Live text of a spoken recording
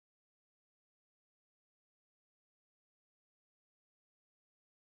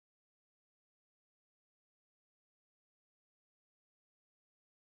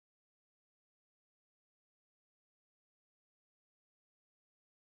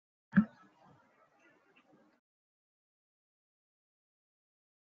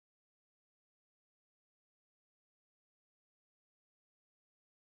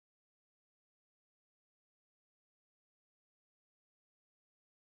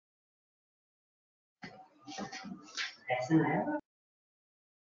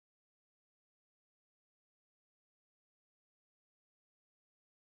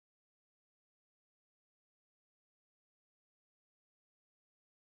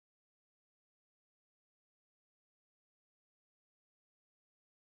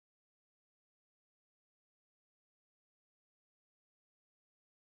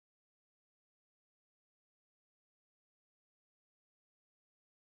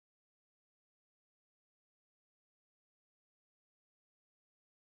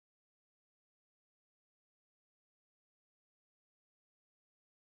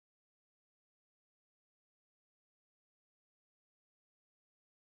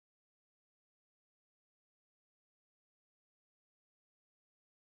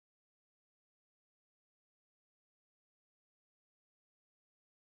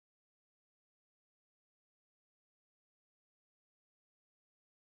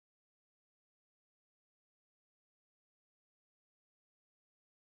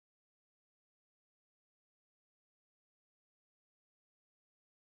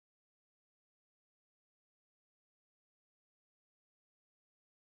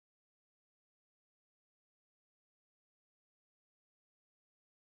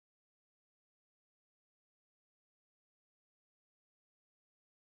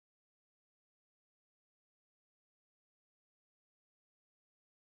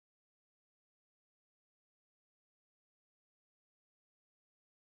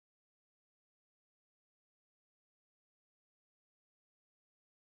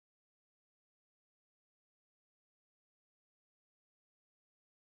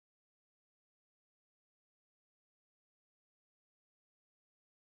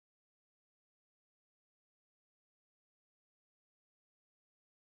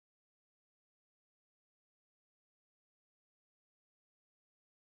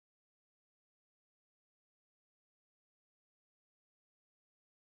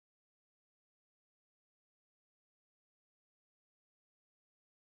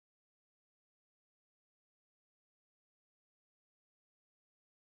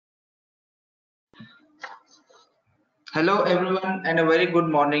Hello, everyone, and a very good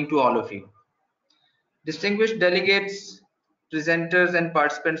morning to all of you. Distinguished delegates, presenters, and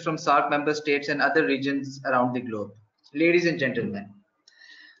participants from SAARC member states and other regions around the globe. Ladies and gentlemen,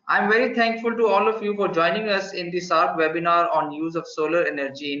 I'm very thankful to all of you for joining us in the SAARC webinar on use of solar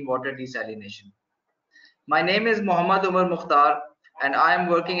energy in water desalination. My name is Mohammad Umar Mukhtar, and I am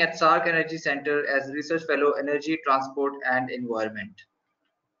working at SAARC Energy Center as Research Fellow Energy, Transport, and Environment.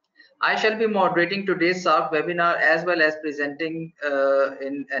 I shall be moderating today's SAARC webinar as well as presenting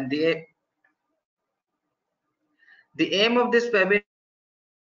the aim of this webinar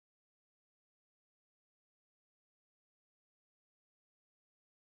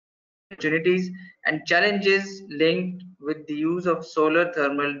opportunities and challenges linked with the use of solar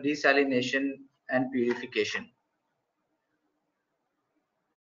thermal desalination and purification.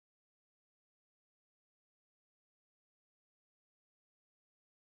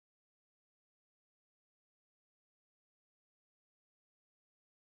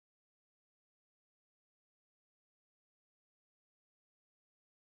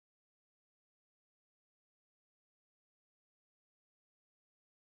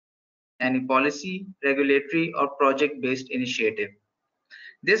 Any policy, regulatory, or project-based initiative.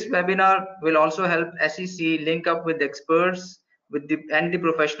 This webinar will also help SEC link up with experts and the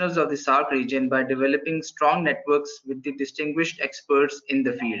professionals of the SAARC region by developing strong networks with the distinguished experts in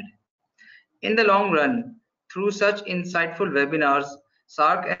the field. In the long run, through such insightful webinars,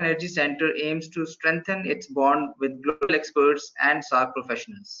 SAARC Energy Center aims to strengthen its bond with global experts and SAARC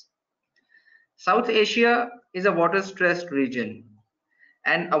professionals. South Asia is a water-stressed region,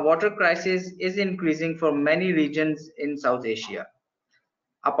 and a water crisis is increasing for many regions in South Asia.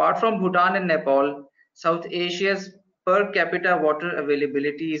 Apart from Bhutan and Nepal, South Asia's per capita water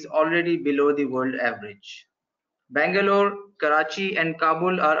availability is already below the world average. Bangalore, Karachi, and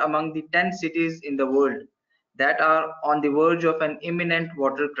Kabul are among the 10 cities in the world that are on the verge of an imminent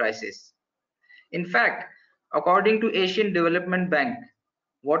water crisis. In fact, according to Asian Development Bank,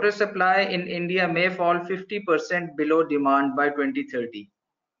 water supply in India may fall 50% below demand by 2030.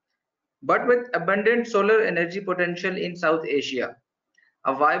 But with abundant solar energy potential in South Asia,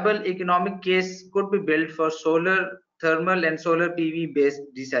 a viable economic case could be built for solar, thermal, and solar PV based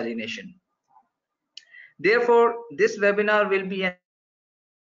desalination. Therefore, this webinar will be an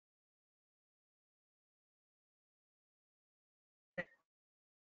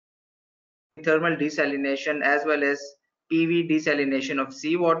thermal desalination as well as PV desalination of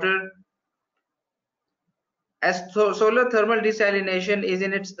seawater, As solar thermal desalination is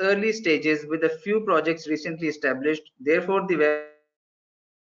in its early stages with a few projects recently established, therefore the webinar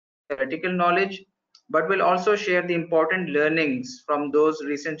will not only provide theoretical knowledge but will also share the important learnings from those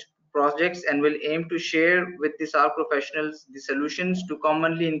recent projects and will aim to share with the SAARC professionals the solutions to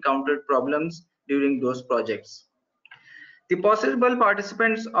commonly encountered problems during those projects. The possible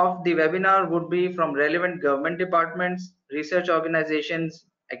participants of the webinar would be from relevant government departments, research organizations,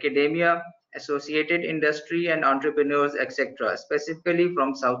 academia, associated industry and entrepreneurs, etc., specifically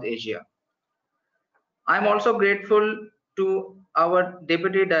from South Asia. I'm also grateful to our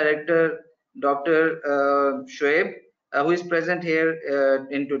Deputy Director, Dr. Shoaib, who is present here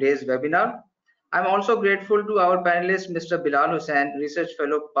in today's webinar. I'm also grateful to our panelist, Mr. Bilal Hussain, Research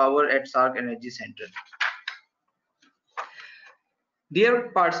Fellow Power at SAARC Energy Center.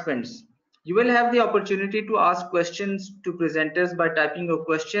 Dear participants, you will have the opportunity to ask questions to presenters by typing your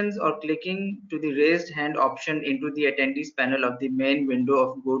questions or clicking to the raised hand option into the attendees panel of the main window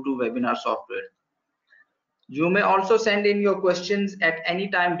of GoToWebinar software. You may also send in your questions at any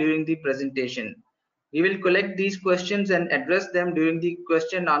time during the presentation. We will collect these questions and address them during the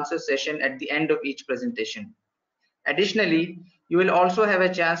question and answer session at the end of each presentation. Additionally, you will also have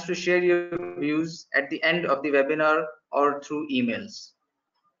a chance to share your views at the end of the webinar or through emails.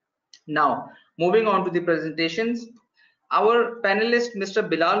 Now, moving on to the presentations. Our panelist, Mr.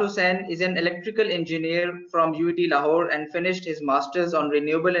 Bilal Hussain, is an electrical engineer from UET Lahore and finished his master's on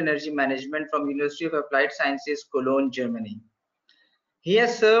renewable energy management from University of Applied Sciences, Cologne, Germany. He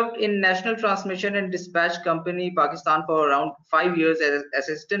has served in National Transmission and Dispatch Company, Pakistan for around 5 years as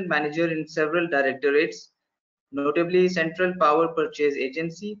assistant manager in several directorates, notably Central Power Purchase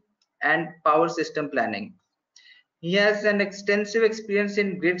Agency and Power System Planning. He has an extensive experience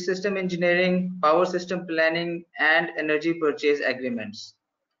in grid system engineering, power system planning, and energy purchase agreements.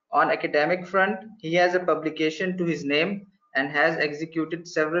 On academic front, he has a publication to his name and has executed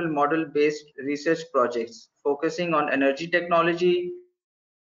several model-based research projects focusing on energy technology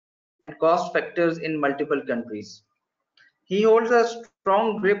and cost factors in multiple countries. He holds a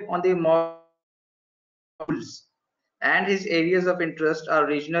strong grip on the modules, and his areas of interest are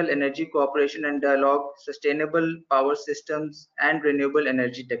regional energy cooperation and dialogue, sustainable power systems, and renewable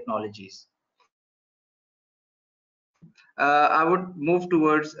energy technologies. I would move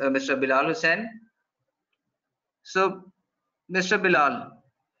towards Mr. Bilal Hussain. So, Mr. Bilal,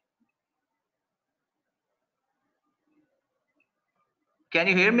 can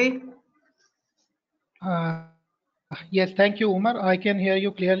you hear me? Yes, thank you, Umar. I can hear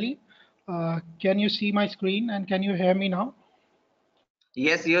you clearly. Can you see my screen and can you hear me now?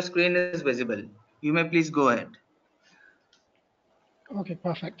 Yes, your screen is visible. You may please go ahead. Okay,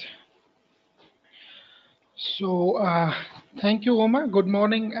 perfect. So, thank you, Umar. Good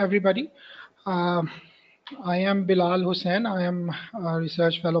morning, everybody. I am Bilal Hussain. I am a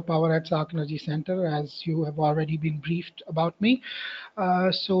research fellow power at SAARC Energy Center, as you have already been briefed about me.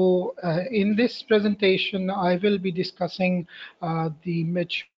 In this presentation, I will be discussing the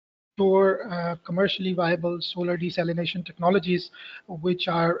mature, commercially viable solar desalination technologies, which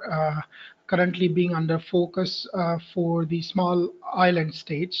are currently being under focus for the small island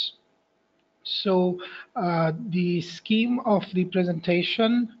states. So the scheme of the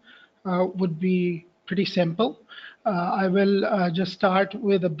presentation would be pretty simple. I will just start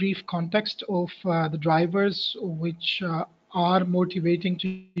with a brief context of the drivers which are motivating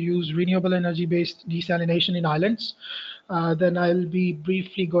to use renewable energy-based desalination in islands. Then I'll be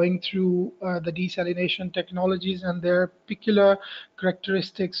briefly going through the desalination technologies and their peculiar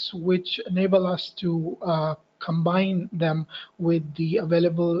characteristics which enable us to combine them with the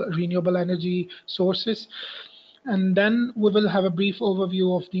available renewable energy sources. And then we will have a brief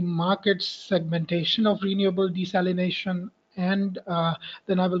overview of the market segmentation of renewable desalination. And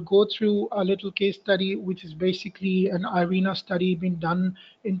then I will go through a little case study, which is basically an IRENA study being done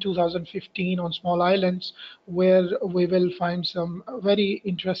in 2015 on small islands, where we will find some very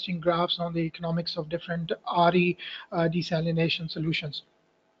interesting graphs on the economics of different RE desalination solutions.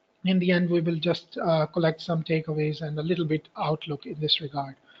 In the end, we will just collect some takeaways and a little bit outlook in this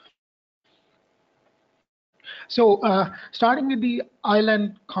regard. So starting with the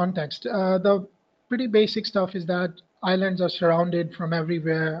island context, the pretty basic stuff is that islands are surrounded from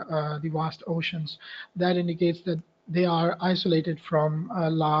everywhere, the vast oceans. That indicates that they are isolated from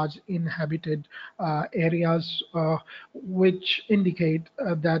large inhabited areas, which indicate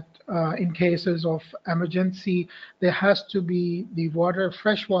that in cases of emergency, there has to be the water,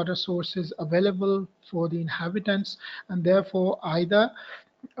 fresh water sources available for the inhabitants, and therefore either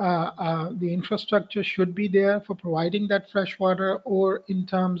the infrastructure should be there for providing that fresh water, or in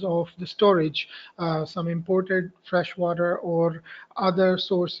terms of the storage, some imported fresh water or other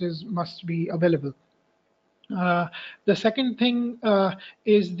sources must be available. The second thing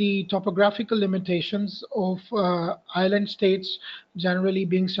is the topographical limitations of island states generally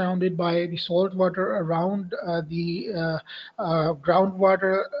being surrounded by the salt water around the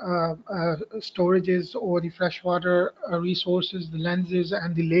groundwater storages or the freshwater resources. The lenses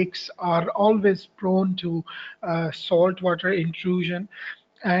and the lakes are always prone to saltwater intrusion.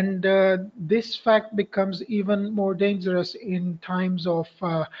 And this fact becomes even more dangerous in times of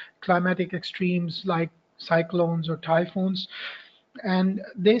climatic extremes like cyclones or typhoons. And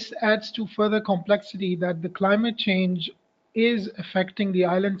this adds to further complexity that the climate change is affecting the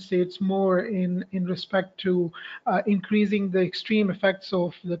island states more in respect to increasing the extreme effects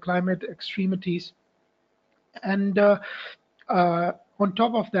of the climate extremities. And on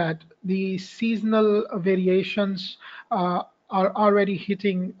top of that, the seasonal variations are already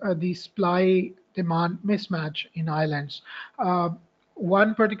hitting the supply demand mismatch in islands.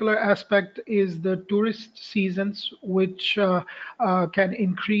 One particular aspect is the tourist seasons, which can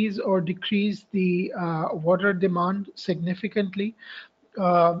increase or decrease the water demand significantly.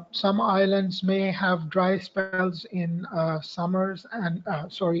 Some islands may have dry spells in in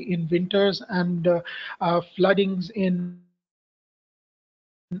winters, and floodings in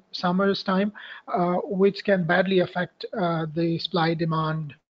summers time, which can badly affect the supply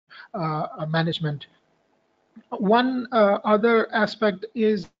demand management. One other aspect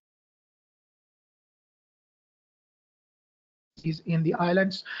is generally the in the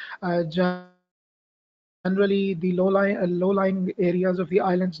islands. Generally, the low-lying areas of the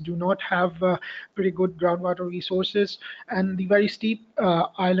islands do not have pretty good groundwater resources, and the very steep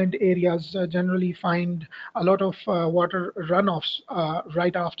island areas generally find a lot of water runoffs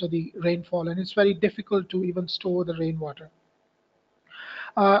right after the rainfall, and it's very difficult to even store the rainwater.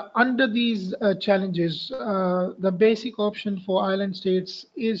 Under these challenges, the basic option for island states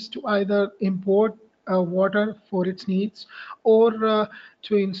is to either import water for its needs, or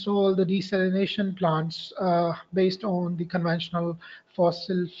to install the desalination plants based on the conventional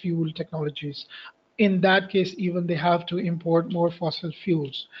fossil fuel technologies. In that case, even they have to import more fossil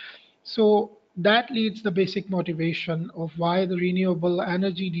fuels. So that leads the basic motivation of why the renewable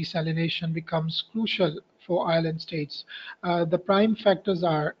energy desalination becomes crucial for island states. The prime factors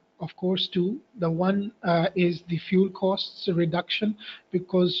are, of course, two. The one is the fuel costs reduction,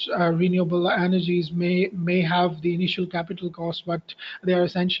 because renewable energies may have the initial capital cost, but they are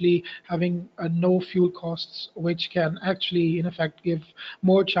essentially having no fuel costs, which can actually, in effect, give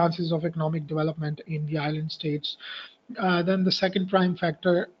more chances of economic development in the island states. Then the second prime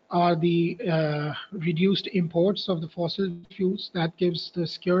factor are the reduced imports of the fossil fuels. That gives the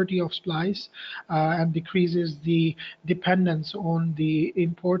security of supplies and decreases the dependence on the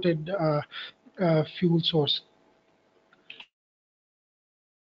imported fuel source.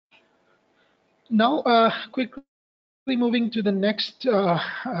 Now, quickly moving to the next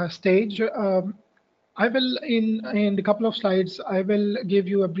stage. I will, in the couple of slides, I will give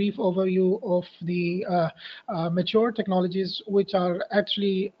you a brief overview of the mature technologies which are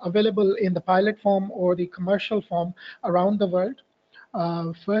actually available in the pilot form or the commercial form around the world.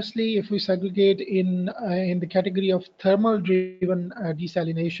 Firstly, if we segregate in the category of thermal-driven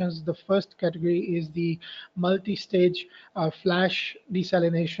desalinations, the first category is the multi-stage flash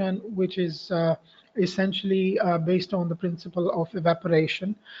desalination, which is essentially based on the principle of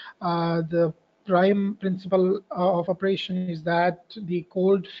evaporation. The prime principle of operation is that the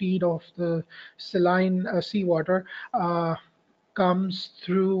cold feed of the saline seawater comes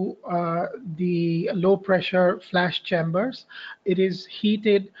through the low pressure flash chambers. It is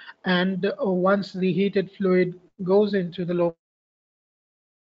heated, and once the heated fluid goes into the low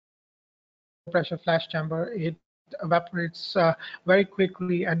pressure flash chamber, it evaporates very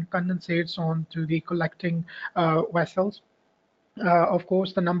quickly and condensates onto the collecting vessels. Of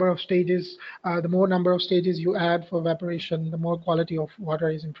course, the more number of stages you add for evaporation, the more quality of water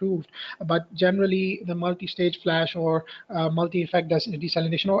is improved. But generally, the multi-stage flash or multi-effect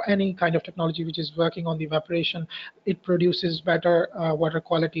desalination or any kind of technology which is working on the evaporation, it produces better water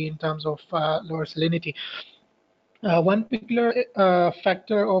quality in terms of lower salinity. One particular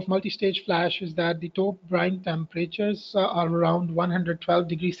factor of multi-stage flash is that the top brine temperatures are around 112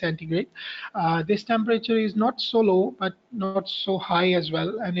 degrees centigrade. This temperature is not so low, but not so high as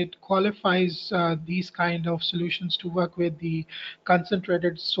well, and it qualifies these kind of solutions to work with the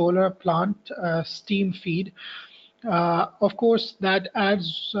concentrated solar plant steam feed. Of course, that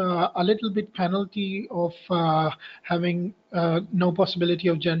adds a little bit penalty of having no possibility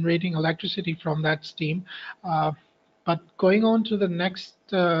of generating electricity from that steam. Uh, but going on to the next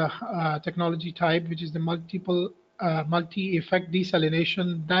technology type, which is the multi-effect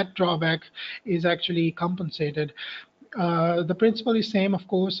desalination, that drawback is actually compensated. The principle is same, of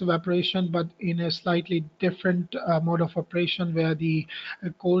course, evaporation, but in a slightly different mode of operation where the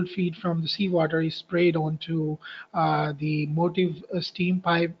cold feed from the seawater is sprayed onto the motive steam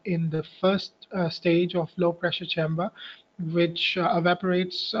pipe in the first stage of low pressure chamber, which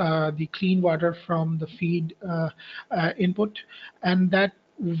evaporates the clean water from the feed input, and that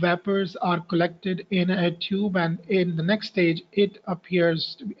vapors are collected in a tube, and in the next stage it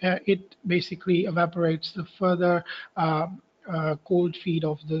basically evaporates the further uh, cold feed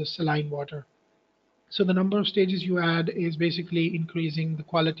of the saline water. So the number of stages you add is basically increasing the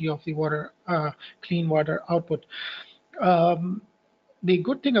quality of the water, clean water output. um, the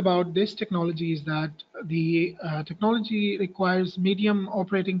good thing about this technology is that the technology requires medium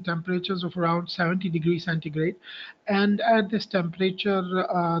operating temperatures of around 70 degrees centigrade. And at this temperature,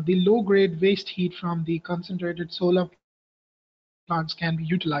 the low grade waste heat from the concentrated solar plants can be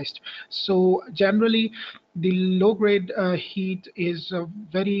utilized. So generally, the low grade heat is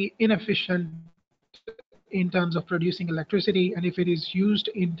very inefficient in terms of producing electricity. And if it is used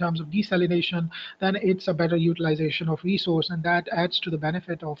in terms of desalination, then it's a better utilization of resource. And that adds to the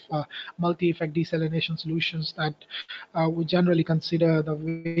benefit of multi-effect desalination solutions that we generally consider the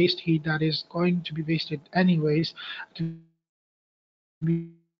waste heat that is going to be wasted anyways to be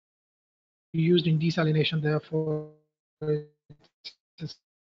used in desalination. Therefore, it's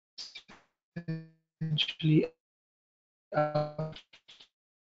essentially a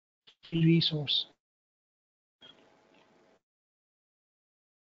free resource.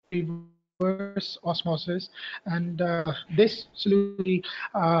 Reverse osmosis, and this solution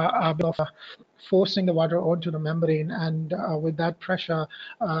forcing the water onto the membrane, and with that pressure,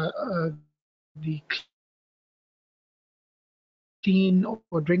 the clean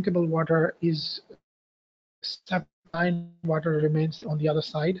or drinkable water is separated from the saline water remains on the other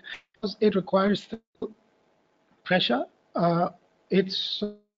side. Because it requires pressure, it's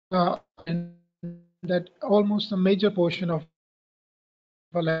observed that almost a major portion of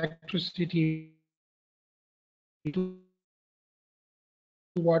electricity required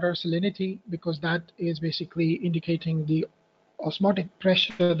to water salinity, because that is basically indicating the osmotic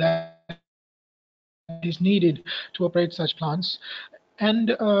pressure that is needed to operate such plants. And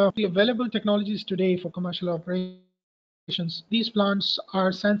the available technologies today for commercial operations, these plants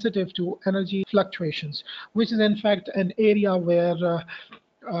are sensitive to energy fluctuations, which is in fact an area where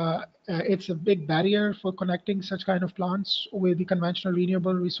it's a big barrier for connecting such kind of plants with the conventional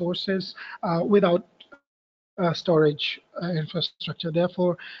renewable resources without storage infrastructure.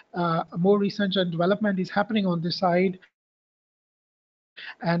 Therefore, more research and development is happening on this side.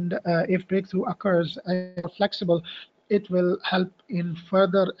 And if breakthrough occurs and if it's more flexible, it will help in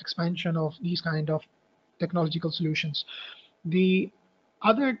further expansion of these kind of technological solutions. The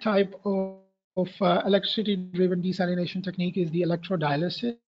other type of electricity driven desalination technique is the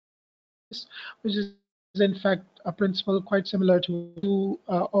electrodialysis, which is in fact a principle quite similar to two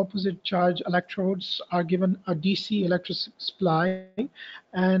opposite charge electrodes are given a DC electric supply,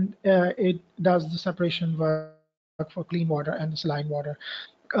 and it does the separation work for clean water and the saline water.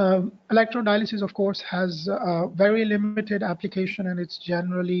 Electrodialysis, of course, has very limited application, and it's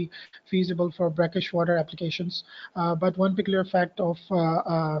generally feasible for brackish water applications. But one peculiar fact of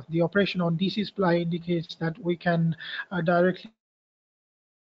the operation on DC supply indicates that we can directly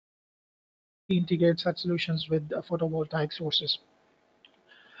integrate such solutions with photovoltaic sources.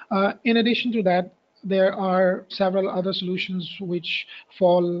 In addition to that, there are several other solutions which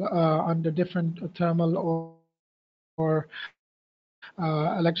fall under different thermal or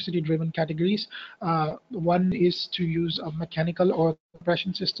electricity driven categories. One is to use a mechanical or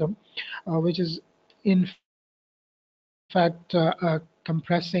compression system, which is in fact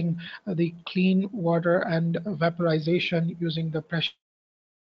compressing the clean water and vaporization using the pressure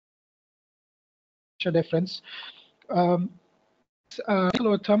difference. This mechanical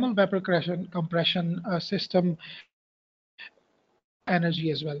or thermal vapor compression system requires energy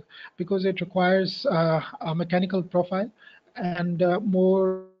as well, because it requires a mechanical profile, and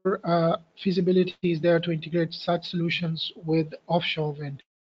more feasibility is there to integrate such solutions with offshore wind.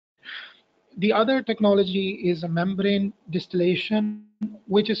 The other technology is a membrane distillation,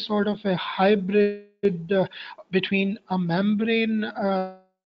 which is sort of a hybrid between a membrane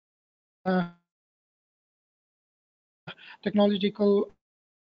technological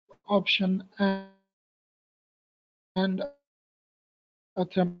option and a direct electrode distillation technology. and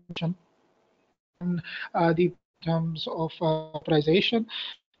thermalization, then the in terms of vaporization.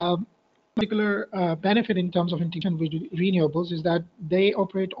 One particular benefit in terms of integration with renewables is that they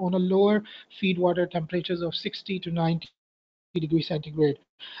operate on a lower feed water temperatures of 60 to 90 degrees centigrade.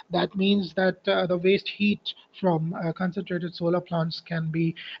 That means that the waste heat from concentrated solar plants can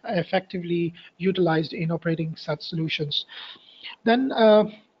be effectively utilized in operating such solutions. Then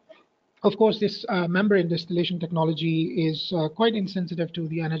of course, this membrane distillation technology is quite insensitive to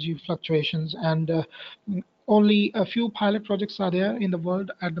the energy fluctuations, and only a few pilot projects are there in the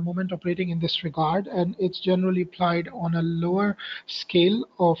world at the moment operating in this regard, and it's generally applied on a lower scale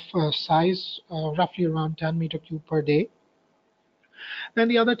of size, roughly around 10 meter cube per day. Then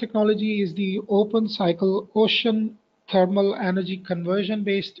the other technology is the open cycle ocean thermal energy conversion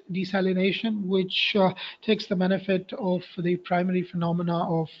based desalination, which takes the benefit of the primary phenomena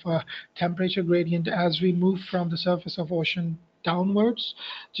of temperature gradient as we move from the surface of ocean downwards.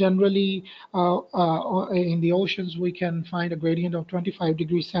 Generally, in the oceans, we can find a gradient of 25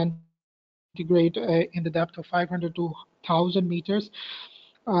 degrees centigrade in the depth of 500 to 1000 meters.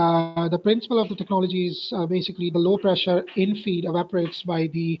 The principle of the technology is basically the low pressure infeed evaporates by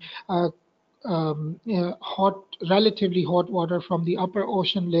the relatively hot water from the upper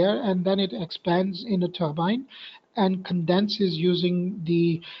ocean layer, and then it expands in a turbine and condenses using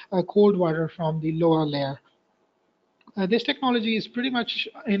the cold water from the lower layer. This technology is pretty much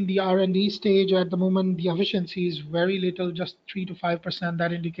in the R&D stage at the moment. The efficiency is very little, just 3 to 5%.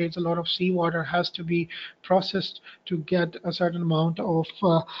 That indicates a lot of seawater has to be processed to get a certain amount of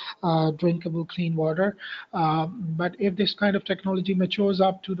drinkable clean water. But if this kind of technology matures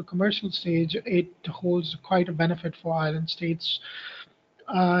up to the commercial stage, it holds quite a benefit for island states.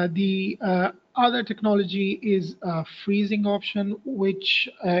 The other technology is a freezing option, which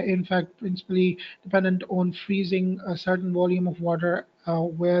in fact principally dependent on freezing a certain volume of water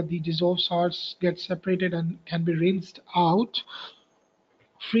where the dissolved salts get separated and can be rinsed out.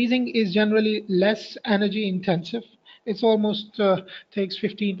 Freezing is generally less energy intensive. It's almost takes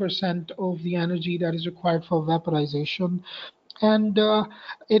 15% of the energy that is required for vaporization. And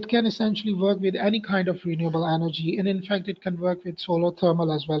it can essentially work with any kind of renewable energy. And in fact, it can work with solar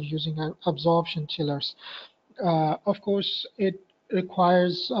thermal as well using absorption chillers. Of course, it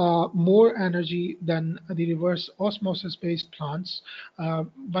requires more energy than the reverse osmosis based plants,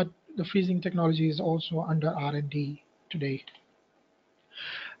 but the freezing technology is also under R&D today.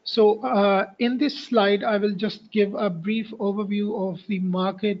 So in this slide, I will just give a brief overview of the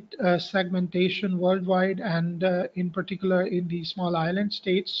market segmentation worldwide and in particular in the small island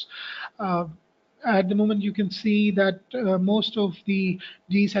states. Uh, at the moment, you can see that most of the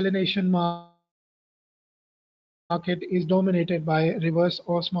desalination market is dominated by reverse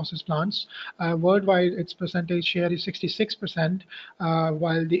osmosis plants. Worldwide, its percentage share is 66%,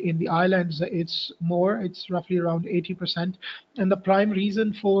 while in the islands it's more, it's roughly around 80%. And the prime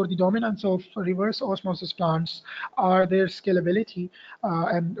reason for the dominance of reverse osmosis plants are their scalability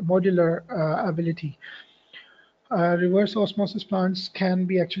and modular ability. Reverse osmosis plants can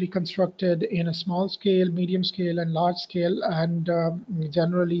be actually constructed in a small scale, medium scale, and large scale. And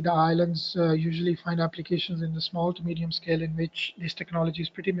generally, the islands usually find applications in the small to medium scale, in which this technology is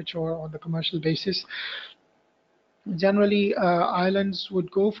pretty mature on the commercial basis. Generally, islands would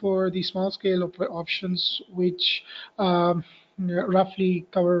go for the small scale options, which roughly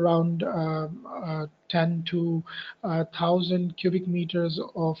cover around 10 to 1,000 cubic meters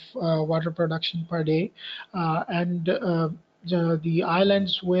of water production per day. And the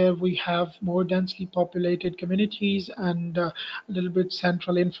islands where we have more densely populated communities and a little bit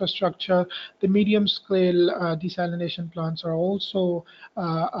central infrastructure, the medium scale desalination plants are also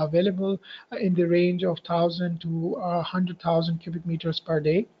available in the range of 1,000 to 100,000 cubic meters per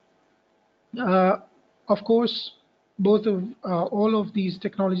day. Uh, of course, both of all of these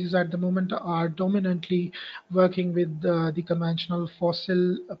technologies at the moment are dominantly working with the conventional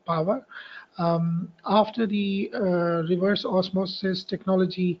fossil power. After the reverse osmosis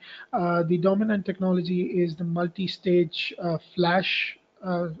technology, the dominant technology is the multi-stage flash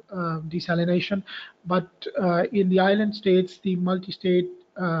desalination. But in the island states, the multi-stage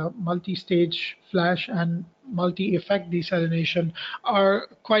flash and multi-effect desalination are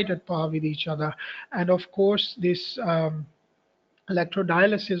quite at par with each other. And of course, this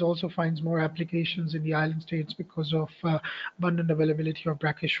electrodialysis also finds more applications in the island states because of abundant availability of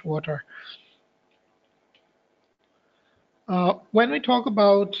brackish water. When we talk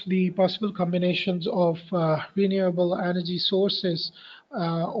about the possible combinations of renewable energy sources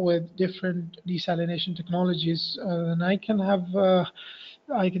with different desalination technologies, then I can have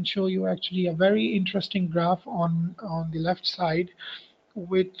I can show you actually a very interesting graph on the left side,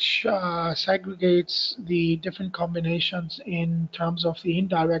 which segregates the different combinations in terms of the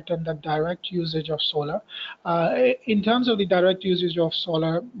indirect and the direct usage of solar. In terms of the direct usage of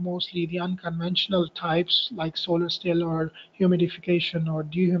solar, mostly the unconventional types like solar still or humidification or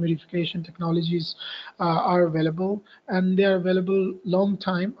dehumidification technologies are available, and they are available long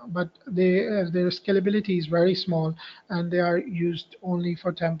time, but their scalability is very small, and they are used only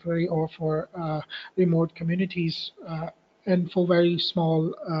for temporary or for remote communities. And for very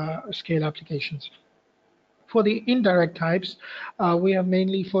small scale applications. For the indirect types, we have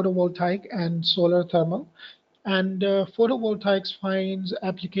mainly photovoltaic and solar thermal. And photovoltaics finds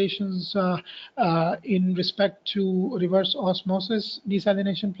applications in respect to reverse osmosis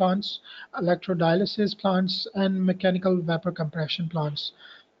desalination plants, electrodialysis plants, and mechanical vapor compression plants.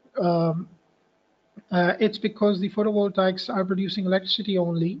 Um, it's because the photovoltaics are producing electricity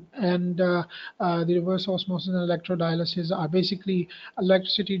only, and the reverse osmosis and electrodialysis are basically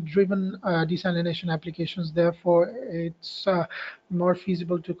electricity-driven desalination applications. Therefore, it's more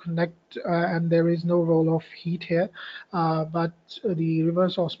feasible to connect, and there is no role of heat here. But the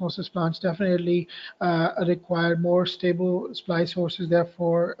reverse osmosis plants definitely require more stable supply sources.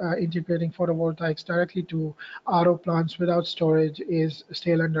 Therefore, integrating photovoltaics directly to RO plants without storage is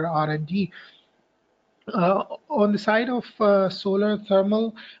still under R&D. On the side of solar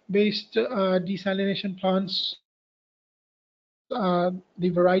thermal based desalination plants, the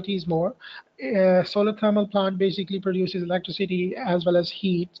variety is more. Solar thermal plant basically produces electricity as well as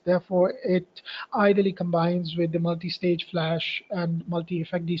heat. Therefore, it ideally combines with the multi-stage flash and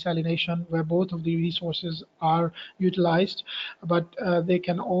multi-effect desalination, where both of the resources are utilized. But they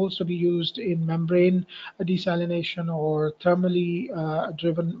can also be used in membrane desalination or thermally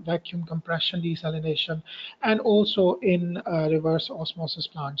driven vacuum compression desalination, and also in reverse osmosis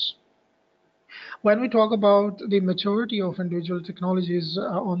plants. When we talk about the maturity of individual technologies,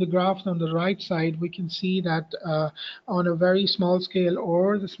 on the graph on the right side, we can see that on a very small scale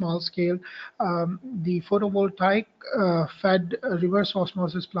or the small scale, the photovoltaic fed reverse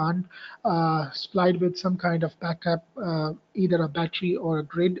osmosis plant supplied with some kind of backup, either a battery or a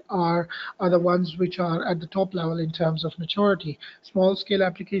grid, are the ones which are at the top level in terms of maturity. Small scale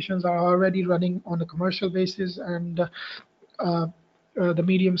applications are already running on a commercial basis, and uh, the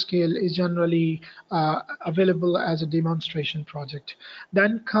medium scale is generally available as a demonstration project.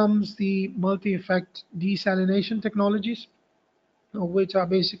 Then comes the multi-effect desalination technologies, which are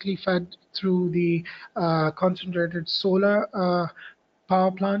basically fed through the concentrated solar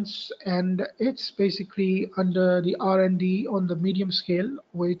power plants, and it's basically under the R&D on the medium scale,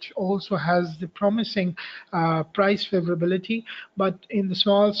 which also has the promising price favorability. But in the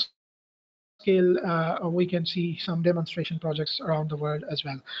small scale, we can see some demonstration projects around the world as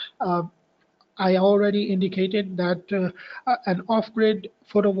well. I already indicated that an off-grid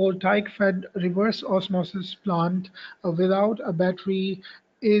photovoltaic fed reverse osmosis plant without a battery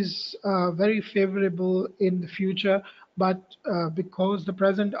is very favorable in the future, but because the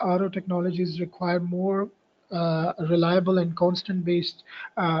present RO technologies require more reliable and constant based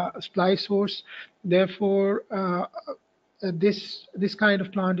supply source, therefore this kind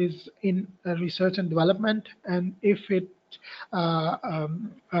of plant is in research and development, and if it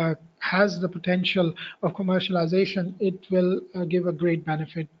has the potential of commercialization, it will give a great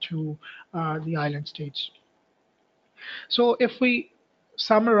benefit to the island states. So if we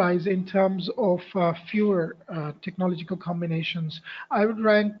summarize in terms of fewer technological combinations, I would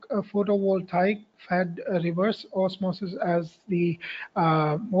rank photovoltaic fed reverse osmosis as the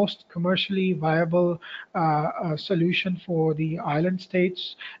most commercially viable solution for the island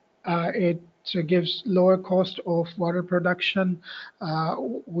states. It gives lower cost of water production.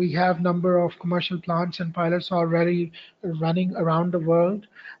 We have number of commercial plants and pilots already running around the world,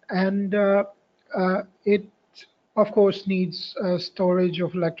 and it of course needs storage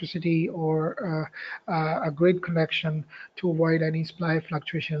of electricity or a grid connection to avoid any supply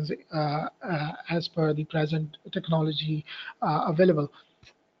fluctuations as per the present technology available.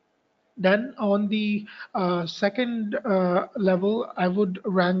 Then on the second level, I would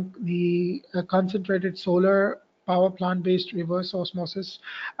rank the concentrated solar power plant based reverse osmosis.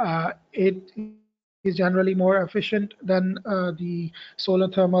 It is generally more efficient than the solar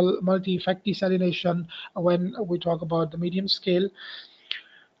thermal multi-effect desalination when we talk about the medium scale.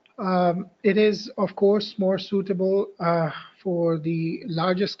 It is, of course, more suitable for the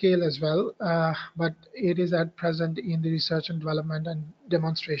larger scale as well, but it is at present in the research and development and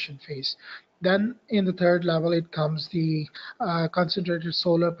demonstration phase. Then in the third level, it comes the concentrated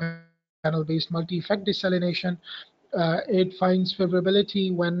solar panel-based multi-effect desalination. it finds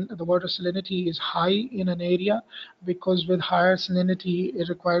favorability when the water salinity is high in an area, because with higher salinity, it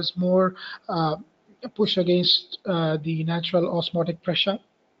requires more push against the natural osmotic pressure.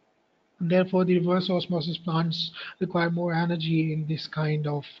 Therefore, the reverse osmosis plants require more energy in this kind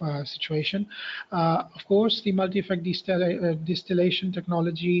of situation. Of course, the multi-effect distillation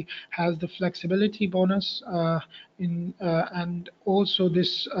technology has the flexibility bonus and also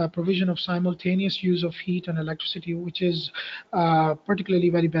this provision of simultaneous use of heat and electricity, which is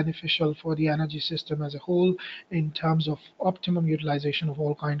particularly very beneficial for the energy system as a whole in terms of optimum utilization of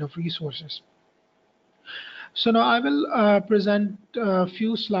all kind of resources. So now I will present a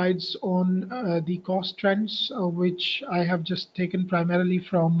few slides on the cost trends, which I have just taken primarily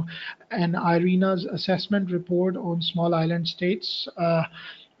from an IRENA's assessment report on small island states,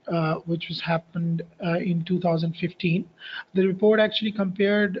 which was happened in 2015. The report actually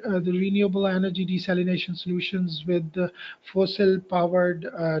compared the renewable energy desalination solutions with the fossil-powered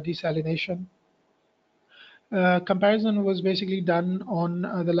desalination. Comparison was basically done on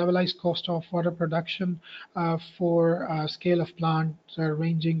the levelized cost of water production for a scale of plant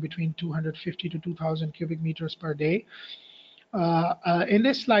ranging between 250 to 2000 cubic meters per day. In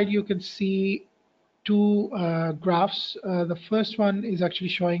this slide, you can see two graphs. The first one is actually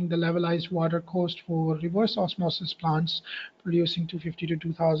showing the levelized water cost for reverse osmosis plants producing 250 to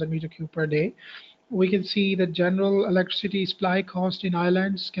 2000 meter cube per day. We can see that general electricity supply cost in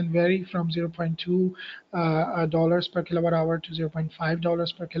islands can vary from $0.2 per kilowatt hour to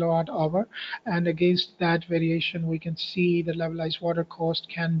 $0.5 per kilowatt hour. And against that variation, we can see the levelized water cost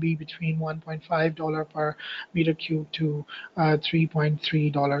can be between $1.5 per meter cube to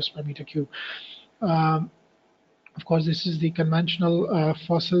 $3.3 per meter cube. Of course, this is the conventional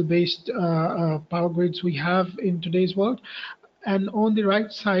fossil-based power grids we have in today's world. And on the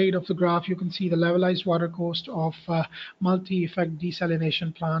right side of the graph, you can see the levelized water cost of multi-effect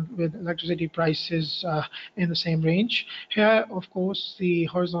desalination plant with electricity prices in the same range. Here, of course, the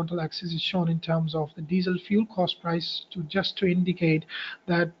horizontal axis is shown in terms of the diesel fuel cost price just to indicate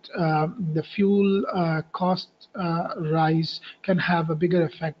that the fuel cost rise can have a bigger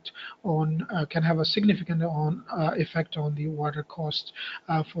effect on, can have a significant effect on the water cost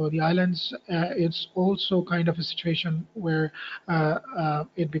for the islands. It's also kind of a situation where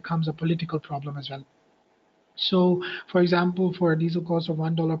it becomes a political problem as well. So, for example, for a diesel cost of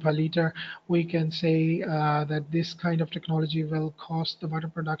 $1 per liter, we can say that this kind of technology will cost the water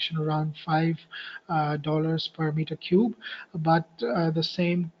production around $5 per meter cube, but the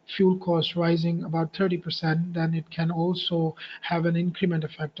same fuel cost rising about 30%, then it can also have an increment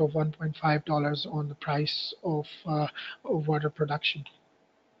effect of $1.5 on the price of water production.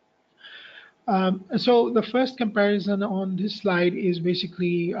 So the first comparison on this slide is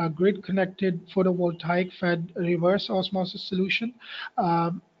basically a grid-connected photovoltaic-fed reverse osmosis solution.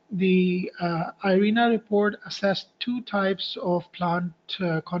 The IRENA report assessed two types of plant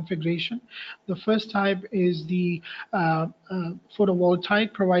configuration. The first type is the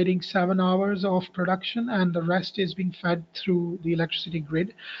photovoltaic providing 7 hours of production, and the rest is being fed through the electricity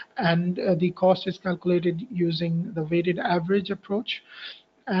grid. And the cost is calculated using the weighted average approach.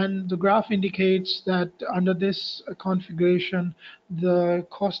 And the graph indicates that under this configuration, the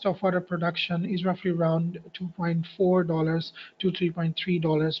cost of water production is roughly around $2.4 to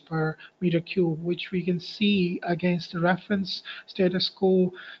 $3.3 per meter cube, which we can see against the reference status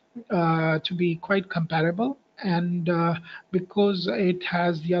quo to be quite comparable. And because it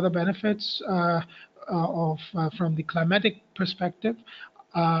has the other benefits from the climatic perspective,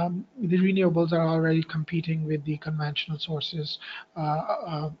 the renewables are already competing with the conventional sources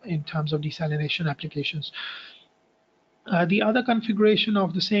in terms of desalination applications. The other configuration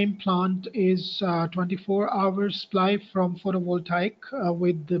of the same plant is 24 hours supply from photovoltaic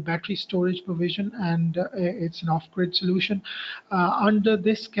with the battery storage provision, and it's an off-grid solution. Under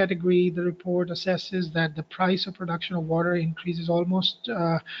this category, the report assesses that the price of production of water increases almost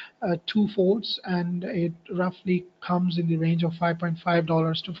twofolds, and it roughly comes in the range of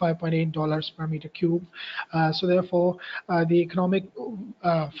 $5.5 to $5.8 per meter cube. So therefore, the economic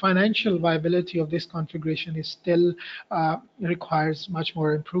financial viability of this configuration is still requires much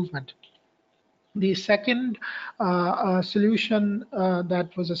more improvement. The second solution that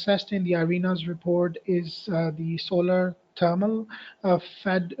was assessed in the IRENA's report is the solar thermal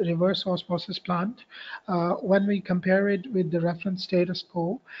fed reverse osmosis plant. When we compare it with the reference status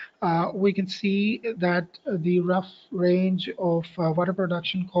quo, we can see that the rough range of water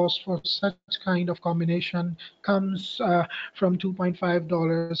production costs for such kind of combination comes from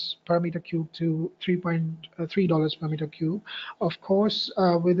 $2.5 per meter cube to $3.3 per meter cube. Of course,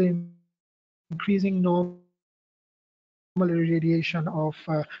 with the increasing norms irradiation of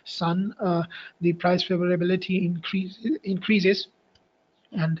sun, the price favorability increases,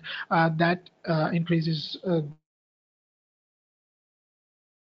 and that increases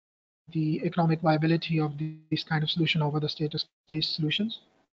the economic viability of this kind of solution over the status quo-based solutions.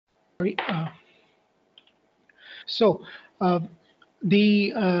 Sorry. So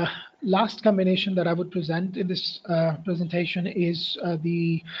the last combination that I would present in this presentation is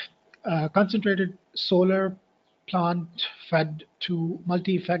the concentrated solar plant fed to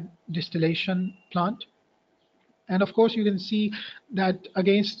multi-effect distillation plant. And of course, you can see that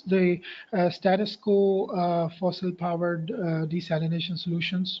against the status quo fossil-powered desalination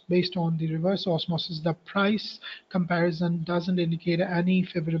solutions based on the reverse osmosis, the price comparison doesn't indicate any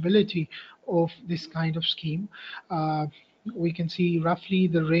favorability of this kind of scheme. We can see roughly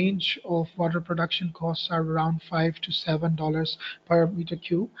the range of water production costs are around $5 to $7 per meter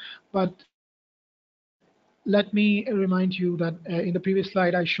cube. But let me remind you that in the previous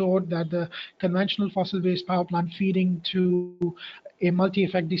slide, I showed that the conventional fossil-based power plant feeding to a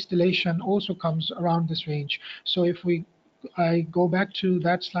multi-effect distillation also comes around this range. So if I go back to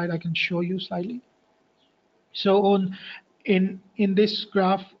that slide, I can show you slightly. So in this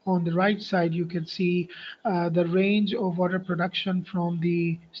graph on the right side, you can see the range of water production from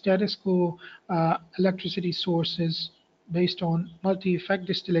the status quo electricity sources based on multi-effect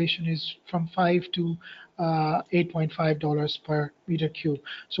distillation is from $5 to $8.5 per meter cube.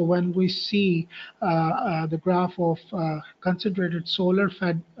 So when we see the graph of concentrated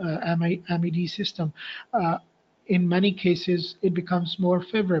solar-fed MED system, in many cases it becomes more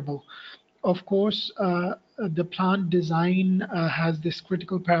favorable. Of course, the plant design has this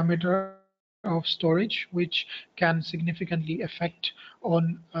critical parameter of storage, which can significantly affect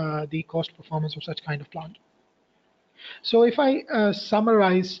on the cost performance of such kind of plant. So if I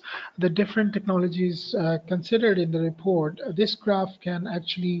summarize the different technologies considered in the report, this graph can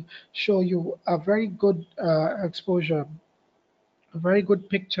actually show you a very good exposure, a very good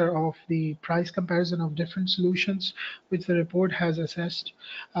picture of the price comparison of different solutions which the report has assessed.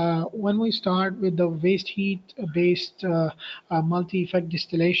 When we start with the waste heat based multi-effect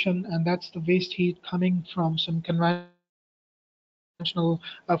distillation, and that's the waste heat coming from some conventional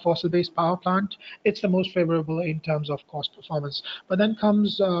fossil-based power plant, it's the most favorable in terms of cost performance. But then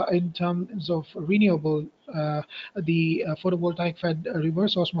comes in terms of renewable, the photovoltaic fed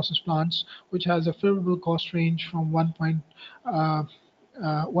reverse osmosis plants, which has a favorable cost range from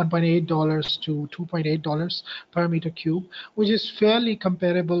 $1.8 to $2.8 per meter cube, which is fairly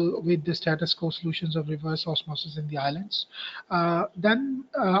comparable with the status quo solutions of reverse osmosis in the islands. Then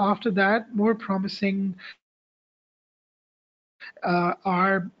after that, more promising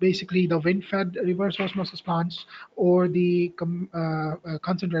are basically the wind-fed reverse osmosis plants or the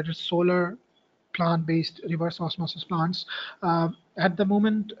concentrated solar plant-based reverse osmosis plants. At the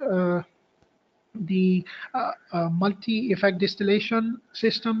moment, the multi-effect distillation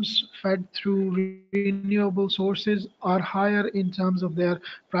systems fed through renewable sources are higher in terms of their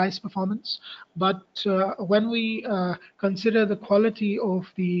price performance. But when we consider the quality of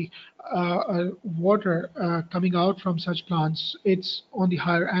the water coming out from such plants, it's on the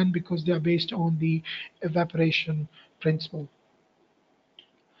higher end because they are based on the evaporation principle.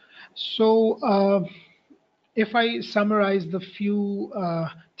 So if I summarize the few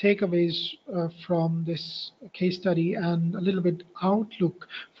takeaways from this case study and a little bit outlook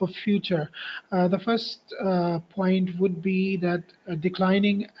for future, the first point would be that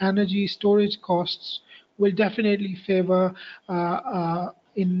declining energy storage costs will definitely favor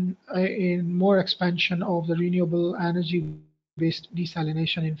in more expansion of the renewable energy-based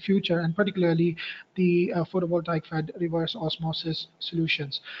desalination in future, and particularly the photovoltaic fed reverse osmosis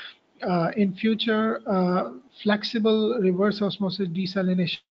solutions. In future, flexible reverse osmosis desalination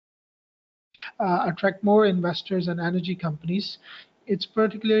solutions will attract more investors and energy companies. It's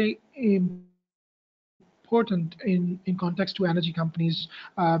particularly important in context to energy companies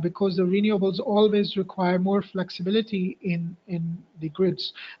because the renewables always require more flexibility in the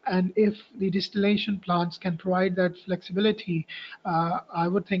grids. And if the distillation plants can provide that flexibility, I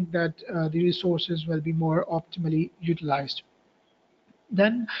would think that the resources will be more optimally utilized.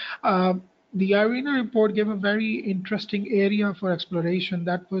 Then the IRENA report gave a very interesting area for exploration,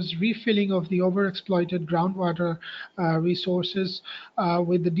 that was refilling of the overexploited groundwater resources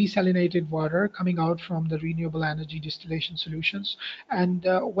with the desalinated water coming out from the renewable energy distillation solutions. And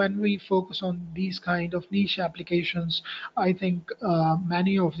when we focus on these kind of niche applications, I think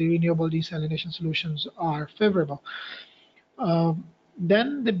many of the renewable desalination solutions are favorable.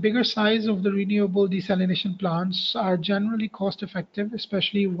 Then the bigger size of the renewable desalination plants are generally cost effective,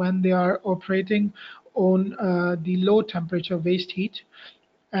 especially when they are operating on the low temperature waste heat.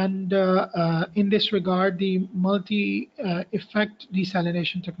 And in this regard, the multi-effect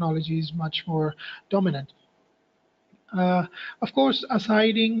desalination technology is much more dominant. Uh, of course,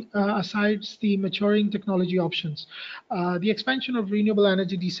 asides the maturing technology options, the expansion of renewable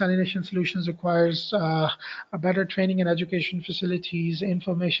energy desalination solutions requires a better training and education facilities,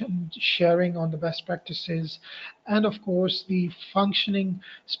 information sharing on the best practices, and of course, the functioning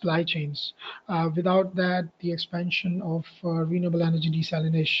supply chains. Without that, the expansion of renewable energy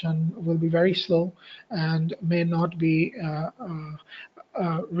desalination will be very slow and may not be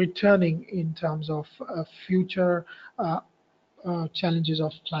returning in terms of future uh, challenges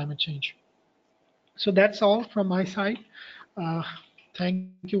of climate change. So that's all from my side. Uh, thank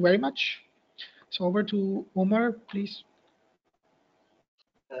you very much. So over to Omar, please.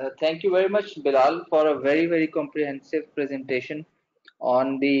 Thank you very much, Bilal, for a very, very comprehensive presentation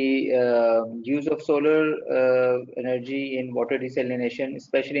on the use of solar energy in water desalination,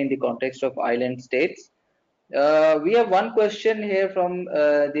 especially in the context of island states. We have one question here from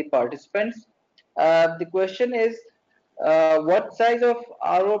the participants. The question is, what size of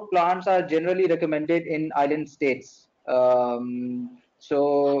RO plants are generally recommended in island states? Do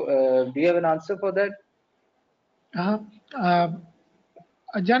you have an answer for that? Uh, uh,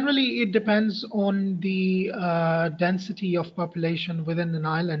 Generally, it depends on the density of population within an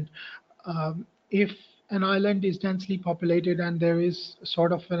island. If an island is densely populated and there is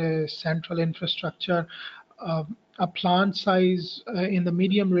sort of a central infrastructure, a plant size in the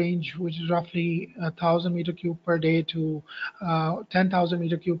medium range, which is roughly 1,000 meter cube per day to 10,000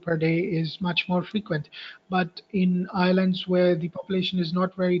 meter cube per day, is much more frequent. But in islands where the population is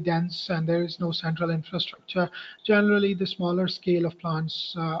not very dense and there is no central infrastructure, generally the smaller scale of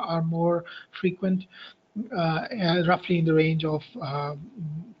plants are more frequent, roughly in the range of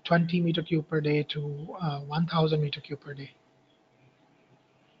 20 meter cube per day to 1,000 meter cube per day.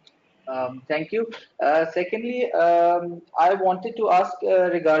 Thank you. Secondly, I wanted to ask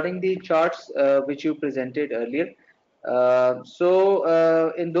regarding the charts which you presented earlier.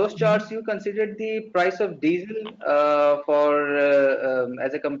 In those charts, you considered the price of diesel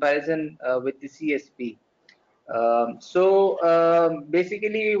as a comparison with the CSP.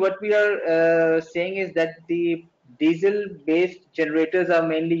 Basically, what we are saying is that the diesel-based generators are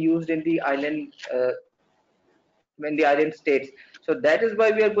mainly used in the island states. So that is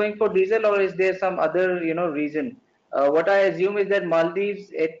why we are going for diesel, or is there some other reason? What I assume is that Maldives,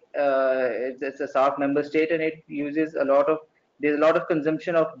 it's a SAARC member state, and it uses there's a lot of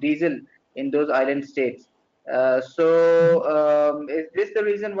consumption of diesel in those island states. Is this the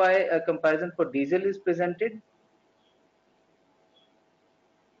reason why a comparison for diesel is presented?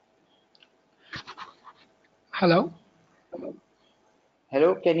 Hello?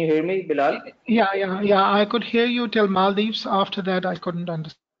 Hello, can you hear me, Bilal? Yeah. I could hear you till Maldives. After that, I couldn't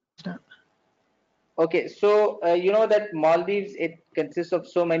understand. Okay, so you know that Maldives, it consists of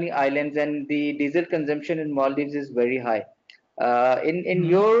so many islands, and the diesel consumption in Maldives is very high. In Mhm.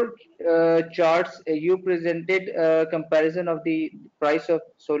 your charts, you presented a comparison of the price of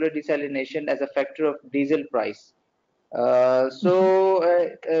solar desalination as a factor of diesel price. Does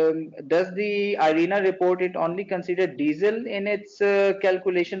the IRENA report it only consider diesel in its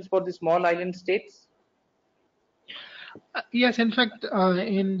calculations for the small island states? Yes, in fact,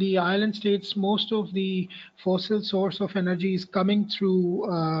 in the island states, most of the fossil source of energy is coming through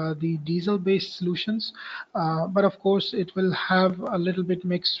the diesel-based solutions. But of course, it will have a little bit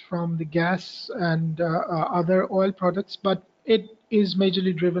mix from the gas and other oil products, but it is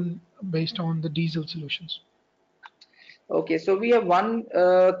majorly driven based on the diesel solutions. Okay, so we have one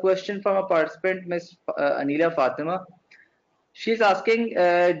question from a participant, Miss Anila Fatima. She's asking,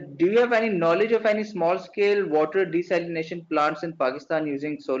 do you have any knowledge of any small-scale water desalination plants in Pakistan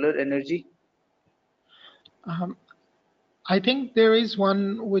using solar energy? Um, I think there is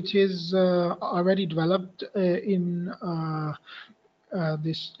one which is already developed in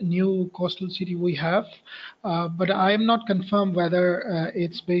this new coastal city we have, but I am not confirmed whether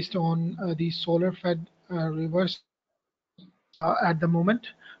it's based on the solar fed reverse at the moment,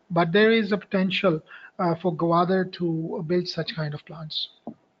 but there is a potential for Gwadar to build such kind of plants.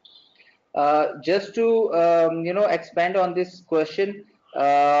 Just to expand on this question,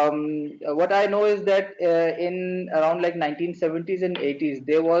 what I know is that in around like 1970s and 80s,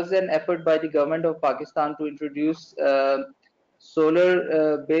 there was an effort by the government of Pakistan to introduce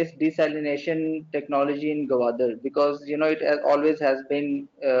solar-based desalination technology in Gwadar, because always has been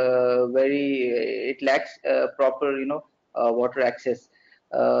it lacks proper water access.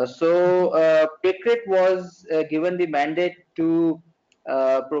 PICRIT was given the mandate to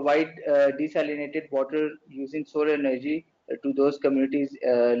provide desalinated water using solar energy to those communities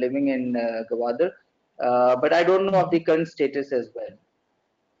living in Gwadar. But I don't know of the current status as well.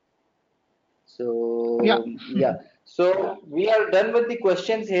 Yeah. So yeah, so we are done with the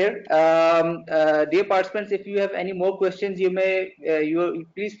questions here. Dear participants, if you have any more questions, you may you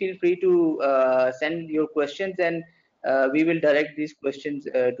please feel free to send your questions, and we will direct these questions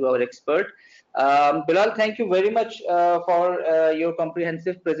to our expert. Bilal, thank you very much for your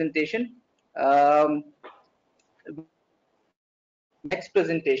comprehensive presentation. We'll move on to the next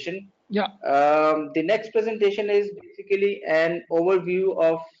presentation. Yeah. The next presentation is basically an overview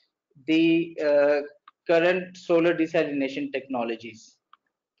of the current solar desalination technologies.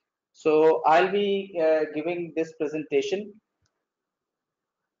 So I'll be giving this presentation.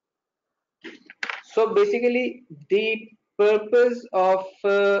 So basically, the purpose of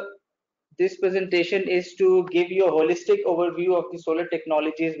this presentation is to give you a holistic overview of the solar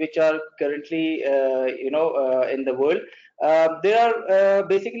technologies which are currently, in the world. There are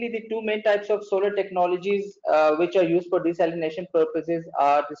basically the two main types of solar technologies which are used for desalination purposes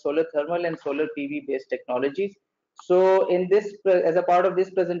are the solar thermal and solar PV based technologies. So in this, as a part of this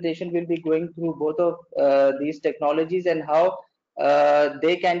presentation, we'll be going through both of these technologies and how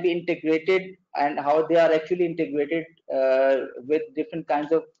they can be integrated and how they are actually integrated with different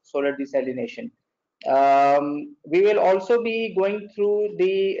kinds of solar desalination. We will also be going through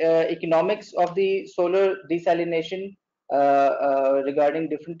the economics of the solar desalination regarding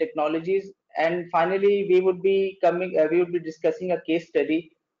different technologies, and finally we would be discussing a case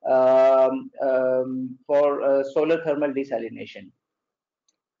study for solar thermal desalination.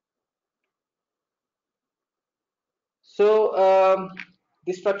 So,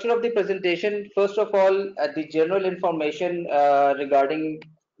 the structure of the presentation, first of all, the general information regarding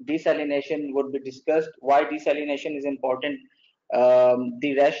desalination would be discussed, why desalination is important,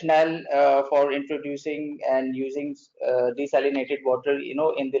 the rationale for introducing and using desalinated water,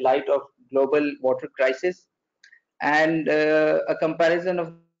 in the light of global water crisis, and a comparison of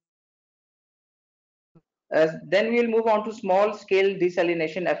the technologies available. Then we will move on to small scale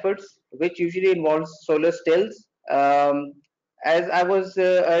desalination efforts, which usually involves solar stills. As I was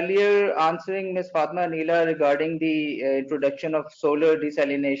earlier answering Ms. Fatma Neela regarding the introduction of solar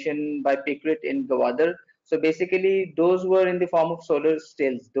desalination by Pikrit in Gwadar. So basically, those were in the form of solar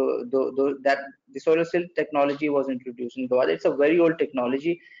stills. That the solar still technology was introduced in Gwadar. It's a very old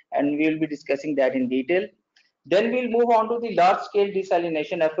technology, and we will be discussing that in detail. Then we'll move on to the large-scale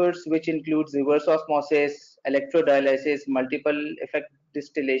desalination efforts, which includes reverse osmosis, electrodialysis, multiple effect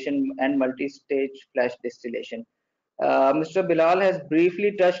distillation, and multi-stage flash distillation. Mr. Bilal has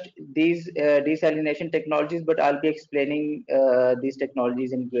briefly touched these desalination technologies, but I'll be explaining these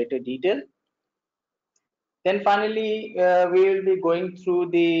technologies in greater detail. Then finally, we will be going through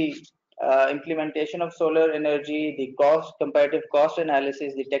the implementation of solar energy, the comparative cost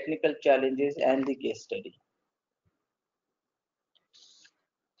analysis, the technical challenges, and the case study.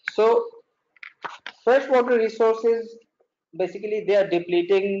 So freshwater resources, basically they are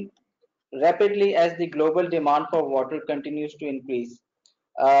depleting rapidly as the global demand for water continues to increase.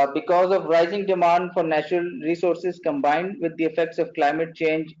 Because of rising demand for natural resources combined with the effects of climate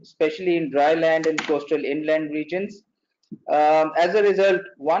change, especially in dry land and coastal inland regions, as a result,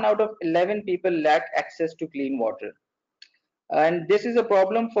 1 out of 11 people lack access to clean water. And this is a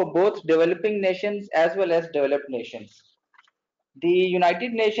problem for both developing nations as well as developed nations. The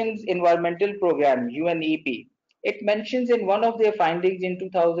United Nations Environmental Programme, UNEP, it mentions in one of their findings in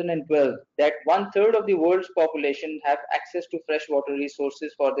 2012 that one-third of the world's population have access to fresh water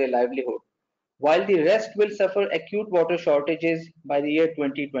resources for their livelihood, while the rest will suffer acute water shortages by the year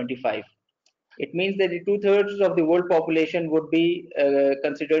 2025. It means that the two-thirds of the world population would be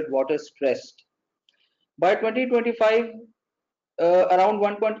considered water stressed. By 2025, around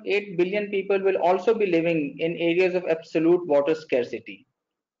 1.8 billion people will also be living in areas of absolute water scarcity.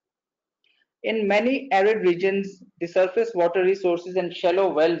 In many arid regions, the surface water resources and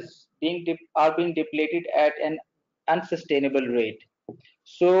shallow wells are being depleted at an unsustainable rate.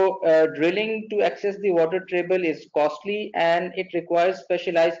 So, drilling to access the water table is costly and it requires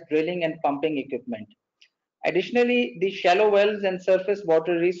specialized drilling and pumping equipment. Additionally, the shallow wells and surface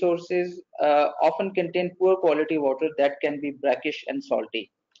water resources often contain poor quality water that can be brackish and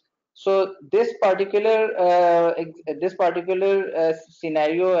salty. So this particular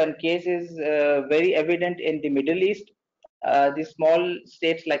scenario and case is very evident in the Middle East. The small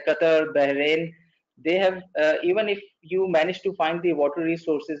states like Qatar, Bahrain, they have even if you manage to find the water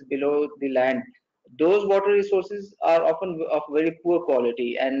resources below the land, those water resources are often of very poor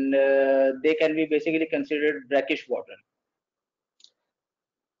quality, and they can be basically considered brackish water.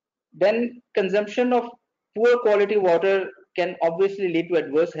 Then consumption of poor quality water can obviously lead to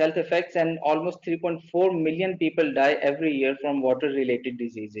adverse health effects, and almost 3.4 million people die every year from water related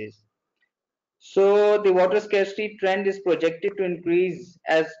diseases. So the water scarcity trend is projected to increase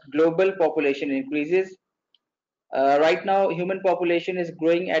as global population increases. Right now, human population is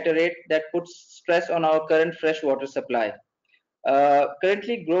growing at a rate that puts stress on our current fresh water supply.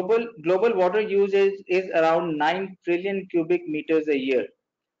 Currently, global water usage is around 9 trillion cubic meters a year,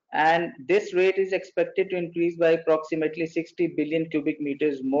 and this rate is expected to increase by approximately 60 billion cubic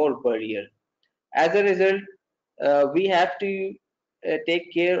meters more per year. As a result, we have to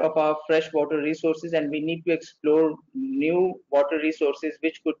take care of our freshwater resources, and we need to explore new water resources,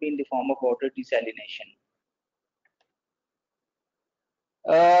 which could be in the form of water desalination.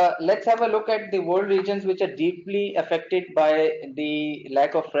 Let's have a look at the world regions which are deeply affected by the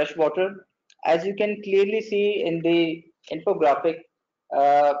lack of fresh water. As you can clearly see in the infographic,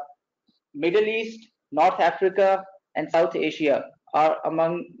 uh, Middle East, North Africa, and South Asia are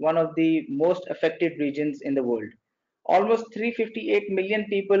among one of the most affected regions in the world. Almost 358 million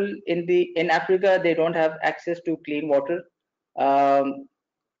people in Africa, they don't have access to clean water.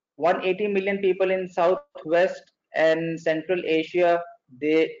 180 million people in Southwest and Central Asia,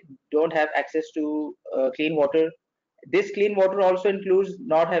 they don't have access to clean water. This clean water also includes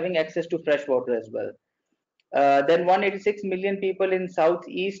not having access to fresh water as well. Then 186 million people in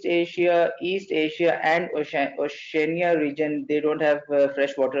Southeast Asia, East Asia, and Oceania region, they don't have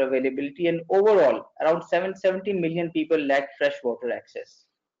fresh water availability, and overall, around 770 million people lack fresh water access.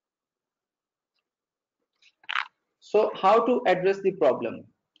 So, how to address the problem?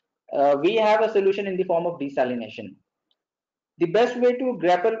 We have a solution in the form of desalination. The best way to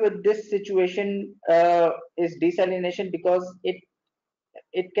grapple with this situation is desalination, because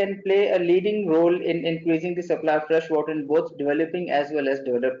it can play a leading role in increasing the supply of fresh water in both developing as well as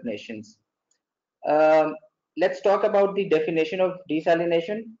developed nations. Um, let's talk about the definition of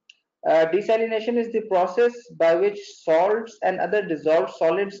desalination. Desalination is the process by which salts and other dissolved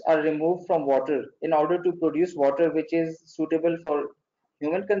solids are removed from water in order to produce water which is suitable for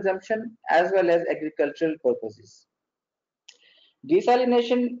human consumption as well as agricultural purposes.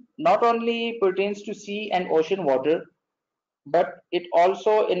 Desalination not only pertains to sea and ocean water, but it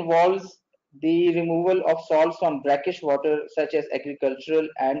also involves the removal of salts from brackish water such as agricultural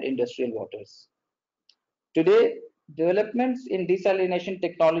and industrial waters. Today, developments in desalination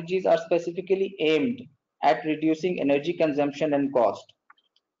technologies are specifically aimed at reducing energy consumption and cost.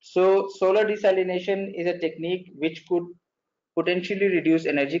 So, solar desalination is a technique which could potentially reduce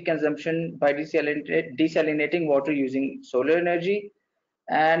energy consumption by desalinating water using solar energy.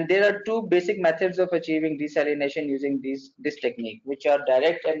 And there are two basic methods of achieving desalination using this technique, which are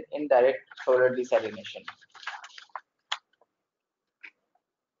direct and indirect solar desalination.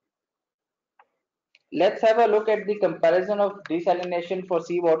 Let's have a look at the comparison of desalination for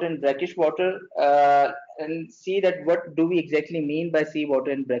seawater and brackish water, and see that what do we exactly mean by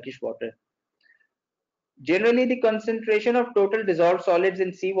seawater and brackish water. Generally, the concentration of total dissolved solids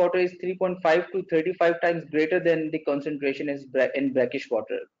in seawater is 3.5 to 35 times greater than the concentration in brackish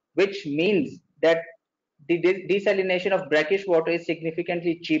water, which means that the desalination of brackish water is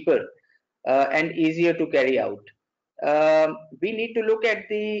significantly cheaper and easier to carry out. We need to look at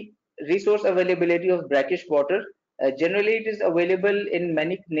the resource availability of brackish water. Generally, it is available in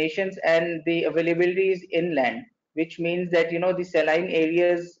many nations, and the availability is inland, which means that the saline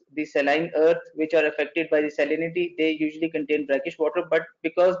areas, the saline earth, which are affected by the salinity, they usually contain brackish water. But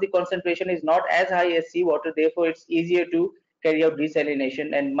because the concentration is not as high as seawater, therefore it's easier to carry out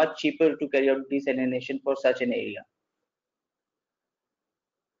desalination and much cheaper to carry out desalination for such an area.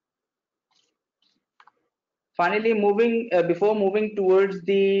 Finally, before moving towards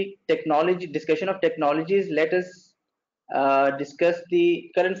the technology discussion of technologies, let us discuss the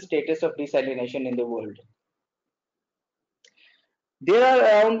current status of desalination in the world. There are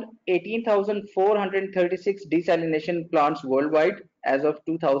around 18,436 desalination plants worldwide as of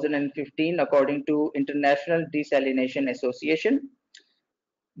 2015, according to International Desalination Association.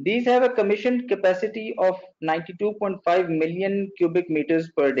 These have a commissioned capacity of 92.5 million cubic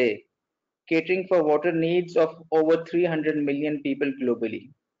meters per day, catering for water needs of over 300 million people globally.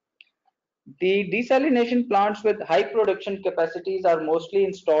 The desalination plants with high production capacities are mostly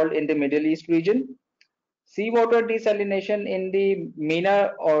installed in the Middle East region. Seawater desalination in the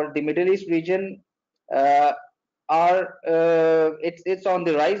MENA or the Middle East region uh, it's on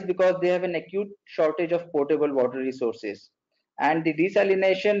the rise because they have an acute shortage of potable water resources. And the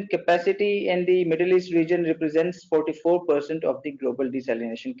desalination capacity in the Middle East region represents 44% of the global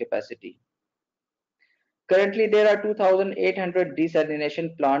desalination capacity. Currently, there are 2,800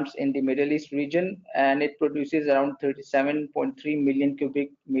 desalination plants in the Middle East region, and it produces around 37.3 million cubic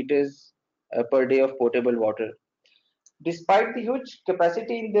meters per day of potable water. Despite the huge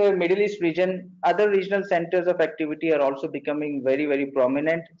capacity in the Middle East region, other regional centers of activity are also becoming very, very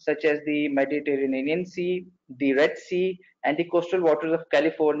prominent, such as the Mediterranean Sea, the Red Sea, and the coastal waters of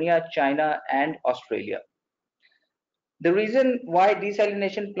California, China, and Australia. The reason why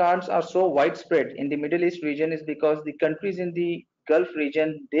desalination plants are so widespread in the Middle East region is because the countries in the Gulf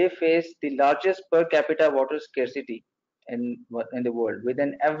region they face the largest per capita water scarcity in the world, with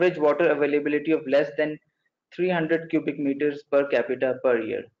an average water availability of less than 300 cubic meters per capita per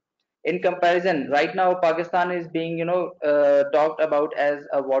year. In comparison, right now Pakistan is being talked about as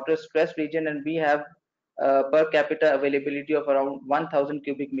a water stressed region, and we have per capita availability of around 1000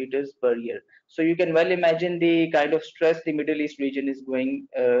 cubic meters per year. So you can well imagine the kind of stress the Middle East region is going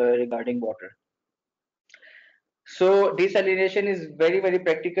regarding water. So desalination is very, very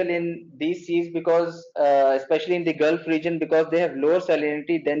practical in these seas because, especially in the Gulf region, because they have lower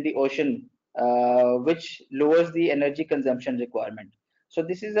salinity than the ocean, which lowers the energy consumption requirement. So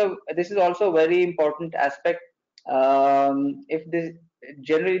this is also a very important aspect. If this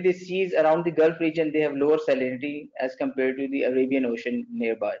generally the seas around the Gulf region they have lower salinity as compared to the Arabian Ocean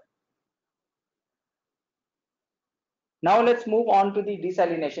nearby. Now let's move on to the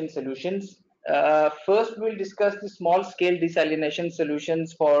desalination solutions. First, we'll discuss the small scale desalination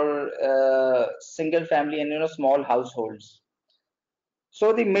solutions for single family and small households.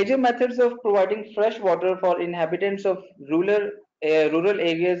 So the major methods of providing fresh water for inhabitants of rural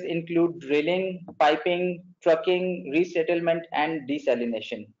areas include drilling, piping, trucking, resettlement, and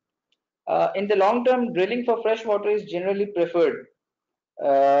desalination. In the long term, drilling for fresh water is generally preferred,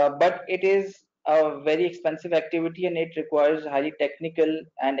 but it is a very expensive activity and it requires highly technical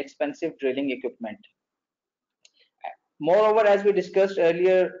and expensive drilling equipment. Moreover, as we discussed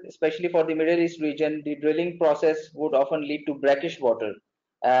earlier, especially for the Middle East region, the drilling process would often lead to brackish water,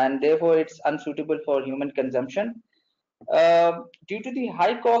 and therefore it's unsuitable for human consumption. Due to the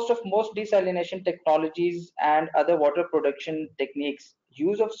high cost of most desalination technologies and other water production techniques,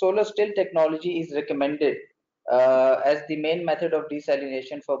 use of solar still technology is recommended as the main method of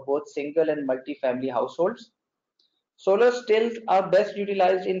desalination for both single and multi-family households. Solar stills are best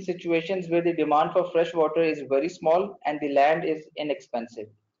utilized in situations where the demand for fresh water is very small and the land is inexpensive.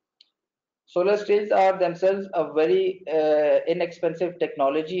 Solar stills are themselves a very inexpensive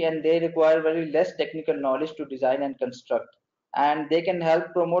technology and they require very less technical knowledge to design and construct. And they can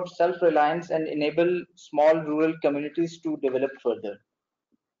help promote self reliance and enable small rural communities to develop further.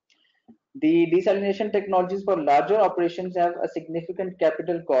 The desalination technologies for larger operations have a significant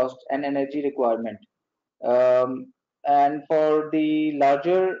capital cost and energy requirement. And for the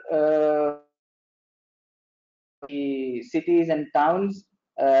larger the cities and towns,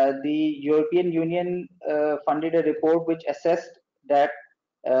 the European Union funded a report which assessed that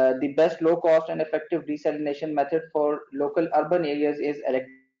the best low cost and effective desalination method for local urban areas is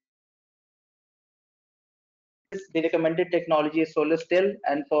electrolysis. For rural areas, the recommended technology is solar still,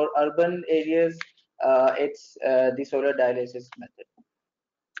 and for urban areas, it's the solar dialysis method.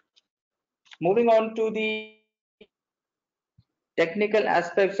 Moving on to the technical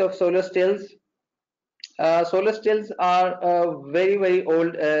aspects of solar stills. Solar stills are very, very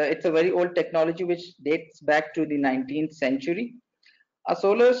old. It's a very old technology which dates back to the 19th century. A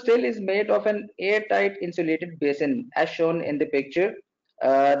solar still is made of an airtight insulated basin, as shown in the picture,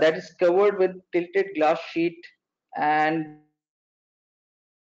 that is covered with tilted glass sheet, and the water is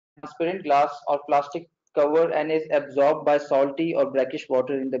heated inside the transparent glass or plastic cover and is absorbed by salty or brackish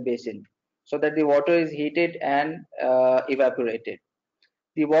water in the basin, so that the water is heated and evaporated.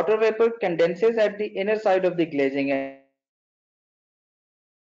 The water vapor condenses at the inner side of the glazing and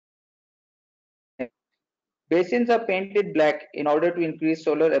evaporates at the outer side of the glazing. Basins are painted black in order to increase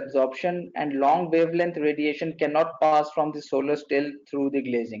solar absorption, and long wavelength radiation cannot pass from the solar still through the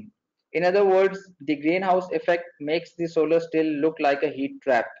glazing. In other words, the greenhouse effect makes the solar still look like a heat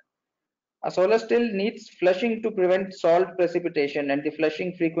trap. A solar still needs flushing to prevent salt precipitation, and the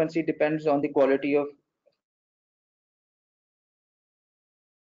flushing frequency depends on the quality of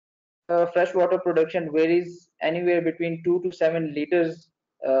fresh water. Currently, freshwater production varies anywhere between 2 to 7 liters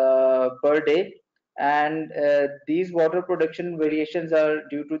per day, and these water production variations are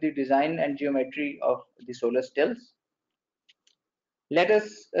due to the design and geometry of the solar stills. Let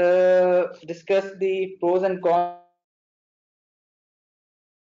us discuss the pros and cons of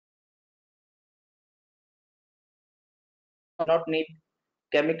desalination. Solar stills do not need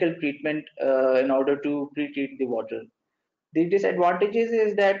chemical treatment in order to pre-treat the water. The disadvantages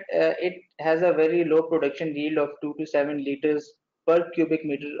is that it has a very low production yield of 2 to 7 liters per cubic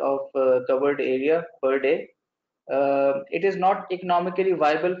meter of covered area per day. It is not economically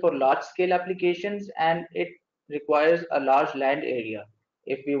viable for large scale applications, and it requires a large land area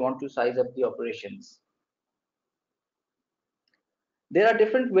if we want to size up the operations. There are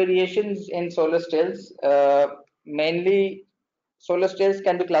different variations in solar stills. Mainly, solar stills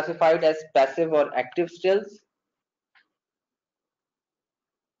can be classified as passive or active stills.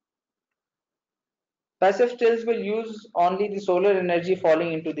 Passive stills will use only the solar energy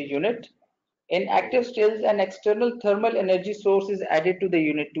falling into the unit. In active stills, an external thermal energy source is added to the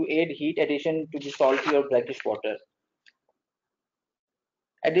unit to aid heat addition to the salty or brackish water.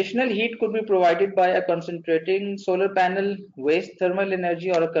 Additional heat could be provided by a concentrating solar panel, waste thermal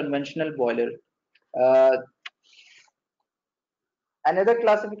energy, or a conventional boiler. Uh, Another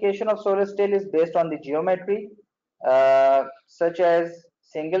classification of solar still is based on the geometry, such as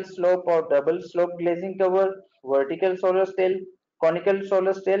single slope or double slope glazing cover, vertical solar still, conical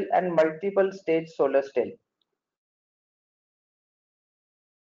solar still, and multiple stage solar still.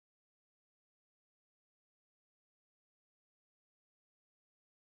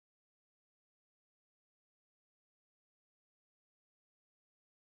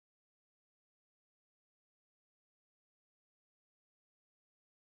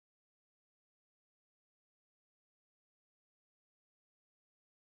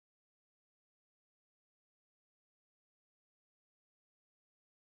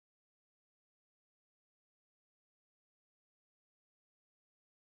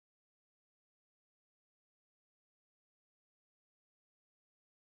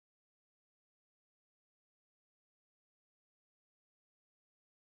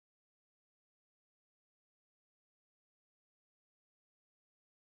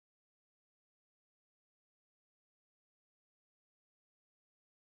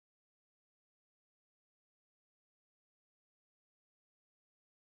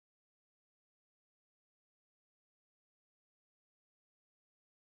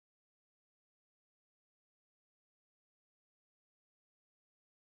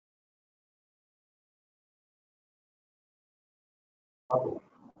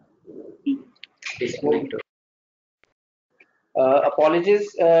 Apologies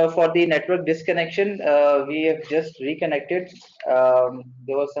for the network disconnection. We have just reconnected.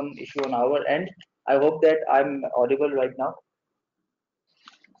 There was some issue on our end. I hope that I'm audible right now.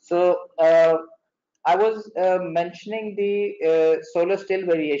 So I was mentioning the solar still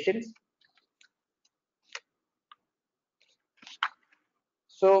variations.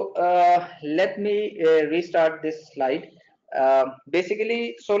 So let me restart this slide.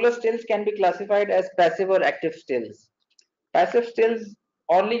 Basically, solar stills can be classified as passive or active stills. Passive stills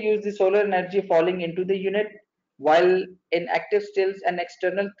only use the solar energy falling into the unit, while in active stills, an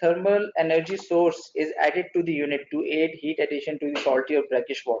external thermal energy source is added to the unit to aid heat addition to the salty or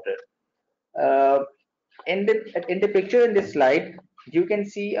brackish water. Uh, in the picture in this slide, you can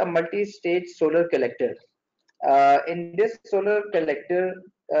see a multi-stage solar collector. In this solar collector,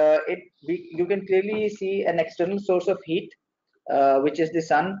 you can clearly see an external source of heat, which is the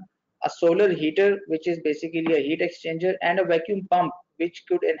sun, a solar heater, which is basically a heat exchanger, and a vacuum pump, which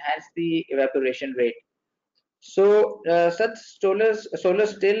could enhance the evaporation rate. So such solar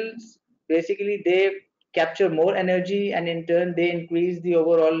stills basically they capture more energy, and in turn they increase the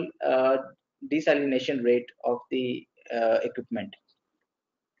overall desalination rate of the equipment.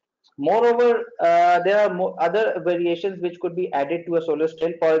 Moreover, there are other variations which could be added to a solar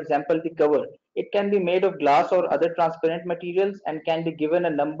still. For example, the cover. It can be made of glass or other transparent materials and can be given a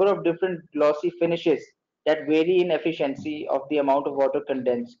number of different glossy finishes that vary in efficiency of the amount of water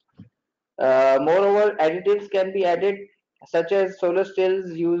condensed. Moreover, additives can be added, such as solar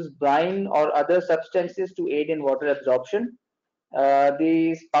stills use brine or other substances to aid in water absorption.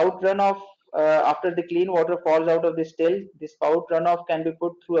 The spout runoff, after the clean water falls out of the still, the spout runoff can be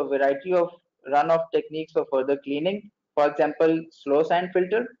put through a variety of runoff techniques for further cleaning. For example, slow sand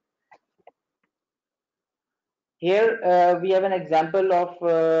filter. Here we have an example of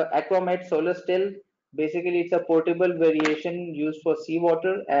Aquamet solar still. Basically, it's a portable variation used for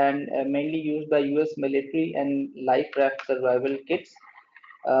seawater and mainly used by US military and life raft survival kits.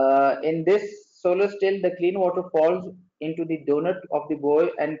 In this solar still, the clean water falls into the donut of the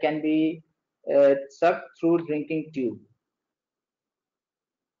buoy and can be sucked through drinking tube.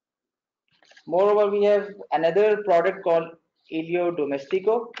 Moreover, we have another product called Elio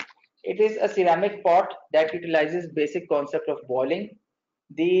Domestico. It is a ceramic pot that utilizes basic concept of boiling.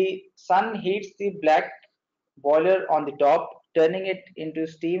 The sun heats the black boiler on the top, turning it into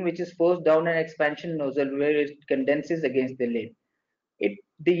steam, which is forced down an expansion nozzle where it condenses against the lid.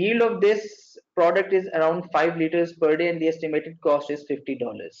 The yield of this product is around 5 liters per day, and the estimated cost is $50.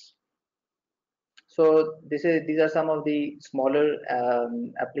 So these are some of the smaller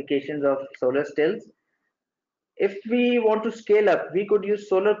applications of solar stills. If we want to scale up, we could use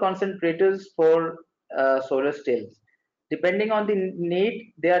solar concentrators for solar stills. Depending on the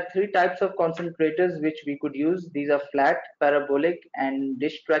need, there are three types of concentrators which we could use. These are flat, parabolic, and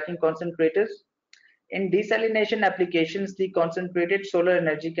dish tracking concentrators. In desalination applications, the concentrated solar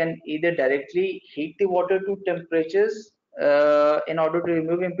energy can either directly heat the water to temperatures in order to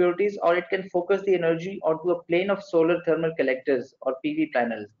remove impurities, or it can focus the energy onto a plane of solar thermal collectors or PV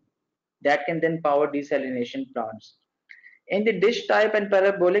panels that can then power desalination plants. In the dish type and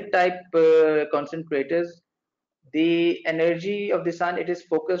parabolic type concentrators, the energy of the sun, it is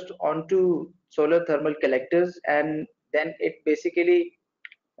focused onto solar thermal collectors, and then it basically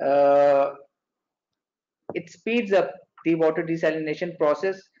uh, it speeds up the water desalination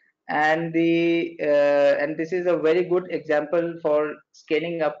process, and this is a very good example for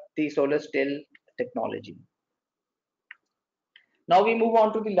scaling up the solar still technology. Now we move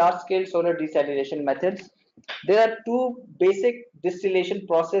on to the large scale solar desalination methods. There are two basic distillation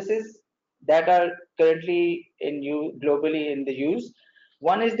processes that are currently in use globally in the use.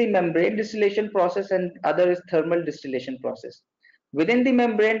 One is the membrane distillation process and other is thermal distillation process. Within the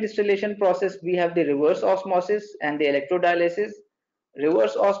membrane distillation process, we have the reverse osmosis and the electrodialysis.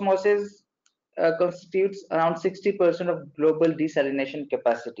 Reverse osmosis constitutes around 60% of global desalination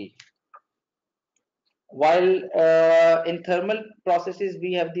capacity. While in thermal processes,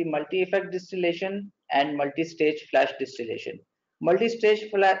 we have the multi-effect distillation and multi-stage flash distillation. Multi-stage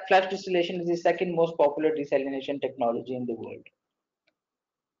flash distillation is the second most popular desalination technology in the world.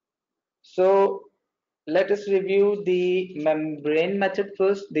 So let us review the membrane method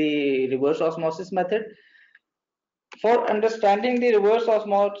first, the reverse osmosis method. For understanding the reverse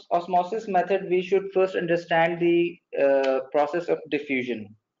osmosis method, we should first understand the process of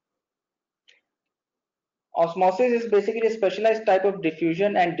diffusion. Osmosis is basically a specialized type of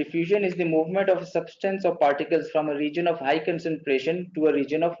diffusion, and diffusion is the movement of a substance or particles from a region of high concentration to a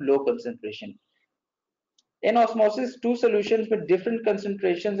region of low concentration. In osmosis, two solutions with different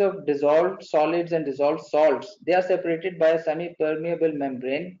concentrations of dissolved solids and dissolved salts, they are separated by a semi-permeable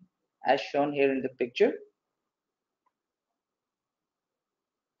membrane, as shown here in the picture.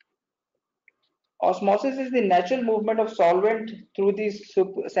 Osmosis is the natural movement of solvent through the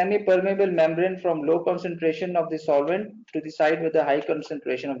semi-permeable membrane from low concentration of the solvent to the side with a high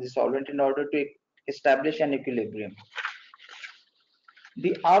concentration of the solvent in order to establish an equilibrium.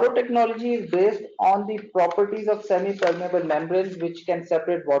 The RO technology is based on the properties of semi-permeable membranes, which can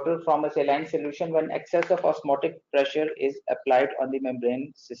separate water from a saline solution when excess of osmotic pressure is applied on the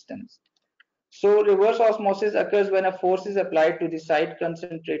membrane systems. So reverse osmosis occurs when a force is applied to the site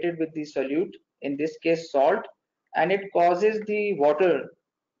concentrated with the solute, in this case salt, and it causes the water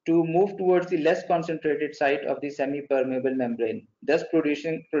to move towards the less concentrated site of the semi-permeable membrane, thus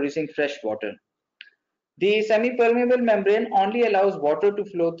producing fresh water. The semi-permeable membrane only allows water to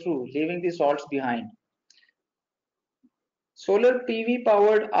flow through, leaving the salts behind. Solar PV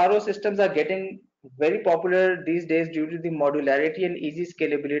powered RO systems are getting very popular these days due to the modularity and easy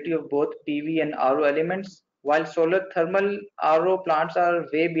scalability of both PV and RO elements, while solar thermal RO plants are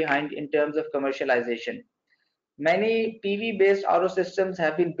way behind in terms of commercialization. Many PV based RO systems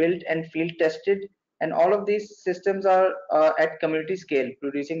have been built and field tested, and all of these systems are at community scale,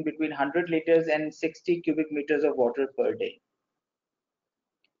 producing between 100 liters and 60 cubic meters of water per day.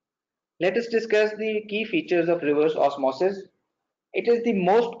 Let us discuss the key features of reverse osmosis. It is the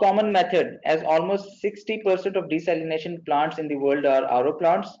most common method, as almost 60% of desalination plants in the world are RO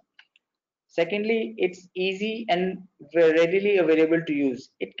plants. Secondly, it's easy and readily available to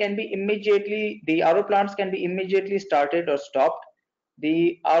use. The RO plants can be immediately started or stopped.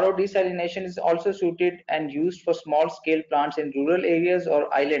 The RO desalination is also suited and used for small scale plants in rural areas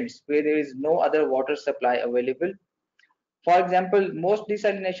or islands where there is no other water supply available. For example, most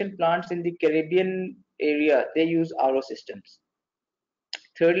desalination plants in the Caribbean area, they use RO systems.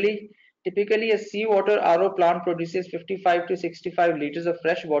 Thirdly, typically a seawater RO plant produces 55 to 65 liters of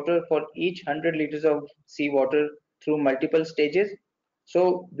fresh water for each 100 liters of seawater through multiple stages.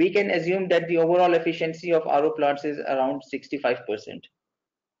 So we can assume that the overall efficiency of RO plants is around 65%.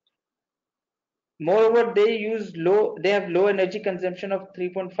 Moreover, they have low energy consumption of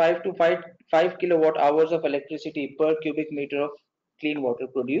 3.5 to 5 kilowatt hours of electricity per cubic meter of clean water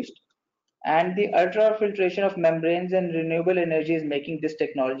produced. And the ultrafiltration of membranes and renewable energy is making this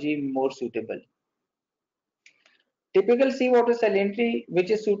technology more suitable. Typical seawater salinity, which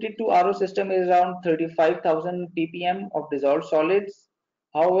is suited to RO system, is around 35,000 ppm of dissolved solids.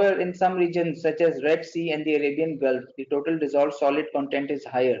 However, in some regions such as Red Sea and the Arabian Gulf, the total dissolved solid content is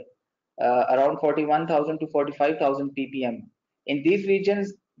higher, around 41,000 to 45,000 ppm. In these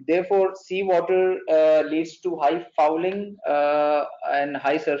regions, therefore, seawater leads to high fouling and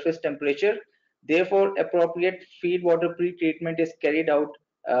high surface temperature. Therefore, appropriate feed water pre-treatment is carried out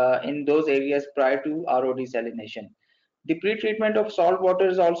in those areas prior to RO desalination. The pre-treatment of salt water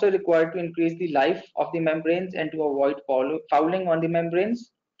is also required to increase the life of the membranes and to avoid fouling on the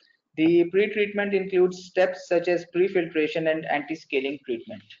membranes. The pre-treatment includes steps such as pre-filtration and anti-scaling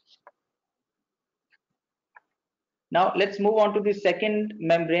treatment. Now let's move on to the second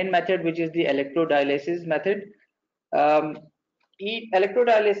membrane method, which is the electrodialysis method. Um,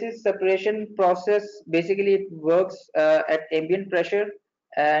 Electrodialysis separation process, basically it works at ambient pressure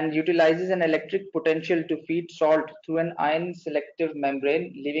and utilizes an electric potential to feed salt through an ion selective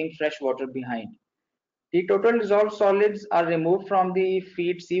membrane, leaving fresh water behind. The total dissolved solids are removed from the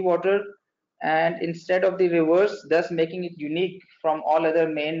feed seawater and instead of the reverse, thus making it unique from all other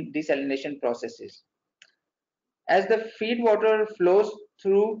main desalination processes. As the feed water flows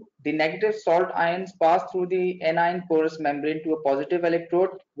through, the negative salt ions pass through the anion porous membrane to a positive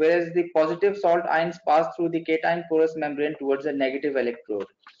electrode, whereas the positive salt ions pass through the cation porous membrane towards a negative electrode.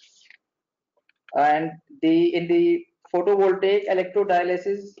 And in the photovoltaic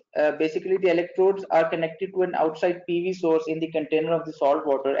electrodialysis, basically the electrodes are connected to an outside PV source in the container of the salt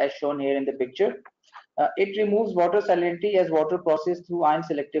water, as shown here in the picture. It removes water salinity as water processed through ion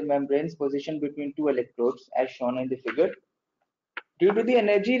selective membranes positioned between two electrodes, as shown in the figure. Due to the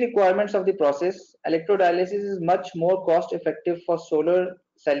energy requirements of the process, electrodialysis is much more cost effective for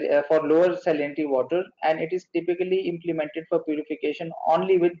for lower salinity water, and it is typically implemented for purification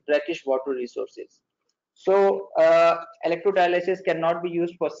only with brackish water resources. So electrodialysis cannot be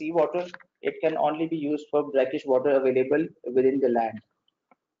used for seawater. It can only be used for brackish water available within the land.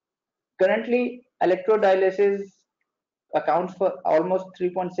 Currently, electrodialysis accounts for almost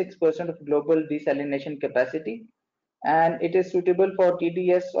 3.6% of global desalination capacity, and it is suitable for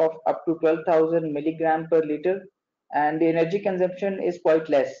TDS of up to 12,000 milligram per liter, and the energy consumption is quite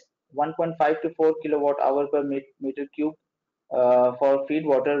less, 1.5 to 4 kilowatt hour per meter cube for feed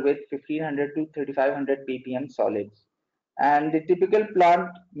water with 1500 to 3500 ppm solids. And the typical plant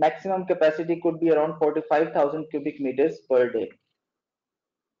maximum capacity could be around 45,000 cubic meters per day.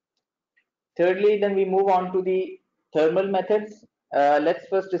 Thirdly, then we move on to the thermal methods. Let's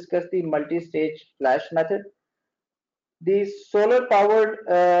first discuss the multi-stage flash method. The solar powered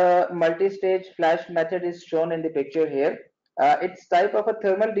multi-stage flash method is shown in the picture here. It's type of a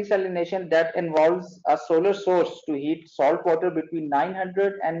thermal desalination that involves a solar source to heat salt water between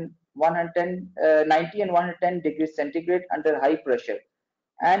 900 and 90 and 110 degrees centigrade under high pressure.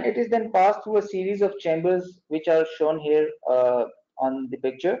 And it is then passed through a series of chambers which are shown here on the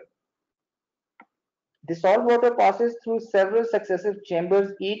picture. The salt water passes through several successive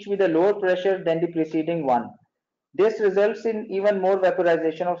chambers, each with a lower pressure than the preceding one. This results in even more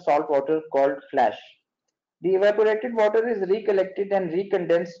vaporization of salt water called flash. The evaporated water is recollected and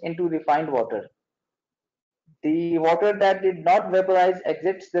recondensed into refined water. The water that did not vaporize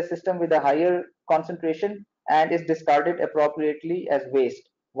exits the system with a higher concentration and is discarded appropriately as waste,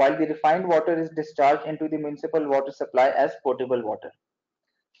 while the refined water is discharged into the municipal water supply as potable water.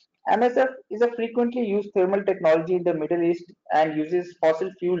 MSF is a frequently used thermal technology in the Middle East and uses fossil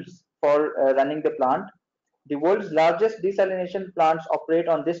fuels for running the plant. The world's largest desalination plants operate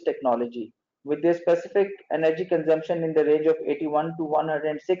on this technology, with their specific energy consumption in the range of 81 to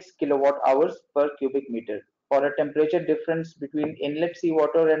 106 kilowatt hours per cubic meter, for a temperature difference between inlet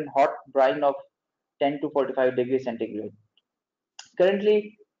seawater and hot brine of 10 to 45 degrees centigrade.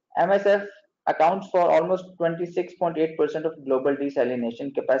 Currently, MSF accounts for almost 26.8% of global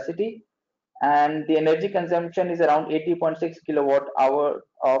desalination capacity, and the energy consumption is around 80.6 kilowatt hour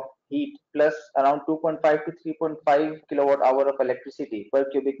of heat plus around 2.5 to 3.5 kilowatt hour of electricity per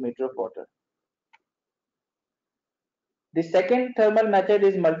cubic meter of water. The second thermal method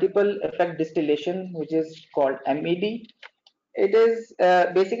is multiple effect distillation, which is called MED. It is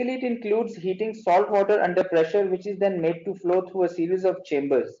basically it includes heating salt water under pressure, which is then made to flow through a series of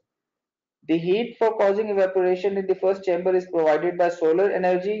chambers. The heat for causing evaporation in the first chamber is provided by solar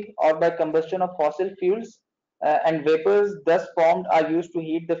energy or by combustion of fossil fuels, and vapors thus formed are used to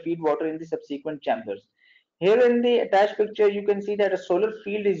heat the feed water in the subsequent chambers. Here in the attached picture, you can see that a solar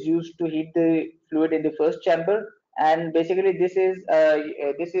field is used to heat the fluid in the first chamber, and basically this is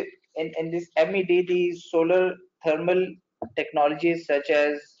in this MED, the solar thermal technologies such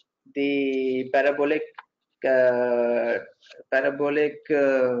as the parabolic uh, parabolic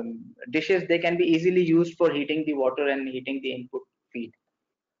dishes, they can be easily used for heating the water and heating the input feed.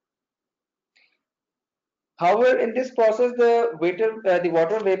 However, in this process, the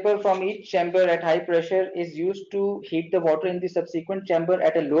water vapor from each chamber at high pressure is used to heat the water in the subsequent chamber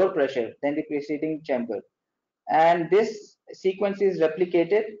at a lower pressure than the preceding chamber. And this sequence is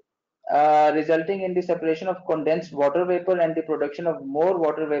replicated, resulting in the separation of condensed water vapor and the production of more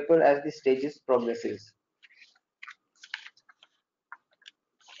water vapor as the stages progresses.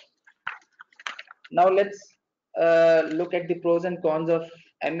 Now let's look at the pros and cons of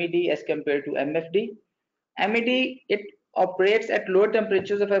MED as compared to MFD. MED, it operates at lower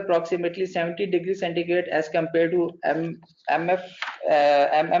temperatures of approximately 70 degrees centigrade as compared to MSF,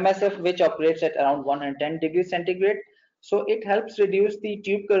 which operates at around 110 degrees centigrade. So it helps reduce the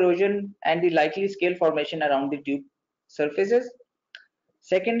tube corrosion and the likely scale formation around the tube surfaces.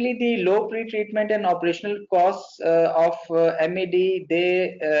 Secondly, the low pre-treatment and operational costs of MED,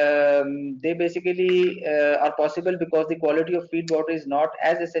 they basically are possible because the quality of feed water is not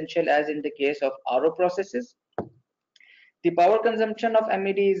as essential as in the case of RO processes. The power consumption of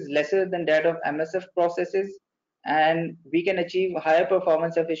MED is lesser than that of MSF processes, and we can achieve higher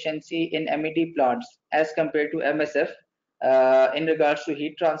performance efficiency in MED plants as compared to MSF in regards to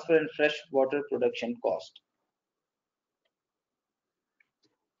heat transfer and fresh water production cost.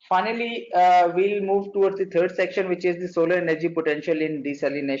 Finally, we'll move towards the third section, which is the solar energy potential in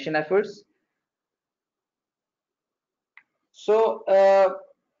desalination efforts. So,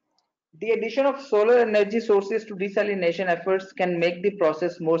 the addition of solar energy sources to desalination efforts can make the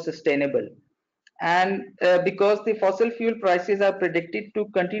process more sustainable. And because the fossil fuel prices are predicted to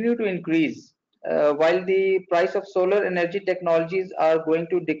continue to increase, while the price of solar energy technologies are going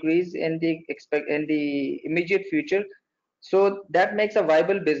to decrease in the immediate future, so that makes a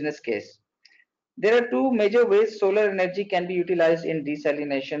viable business case. There are two major ways solar energy can be utilized in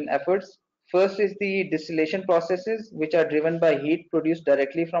desalination efforts. First is the distillation processes, which are driven by heat produced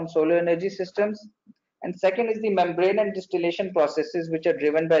directly from solar energy systems. And second is the membrane and distillation processes, which are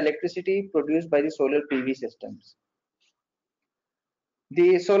driven by electricity produced by the solar PV systems.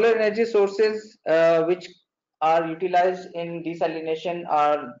 The solar energy sources which are utilized in desalination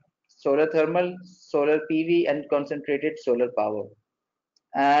are solar thermal, solar PV, and concentrated solar power.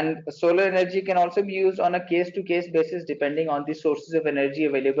 And solar energy can also be used on a case-to-case basis depending on the sources of energy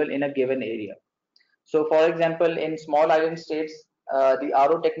available in a given area. So, for example, in small island states, the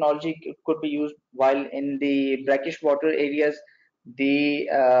RO technology could be used, while in the brackish water areas, the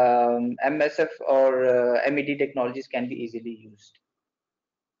MSF or MED technologies can be easily used.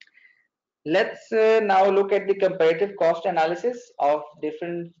 Let's now look at the comparative cost analysis of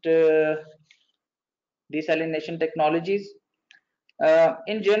different desalination technologies.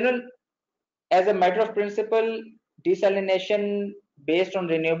 In general, as a matter of principle, desalination based on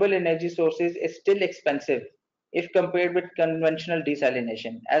renewable energy sources is still expensive if compared with conventional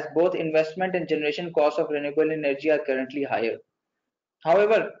desalination, as both investment and generation costs of renewable energy are currently higher.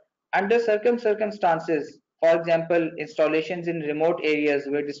 However, under certain circumstances, for example, installations in remote areas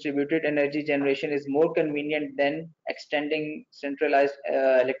where distributed energy generation is more convenient than extending centralized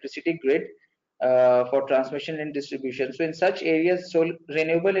electricity grid for transmission and distribution. So in such areas,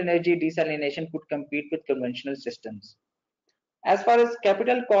 renewable energy desalination could compete with conventional systems. As far as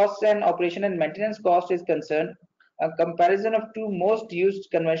capital costs and operation and maintenance cost is concerned, a comparison of two most used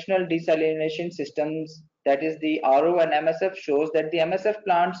conventional desalination systems, that is the RO and MSF, shows that the MSF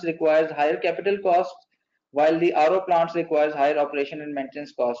plants requires higher capital costs, while the RO plants requires higher operation and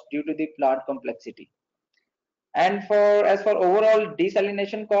maintenance costs due to the plant complexity. And as for overall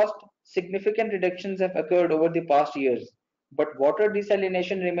desalination cost, significant reductions have occurred over the past years. But water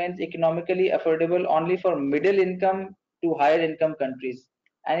desalination remains economically affordable only for middle income to higher income countries,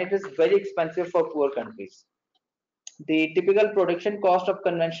 and it is very expensive for poor countries. The typical production cost of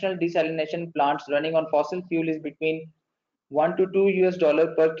conventional desalination plants running on fossil fuel is between 1 to 2 US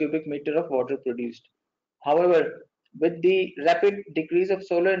dollar per cubic meter of water produced. However, with the rapid decrease of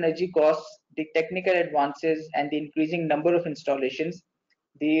solar energy costs, the technical advances, and the increasing number of installations,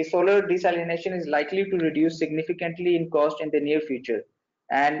 the solar desalination is likely to reduce significantly in cost in the near future,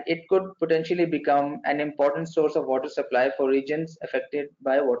 and it could potentially become an important source of water supply for regions affected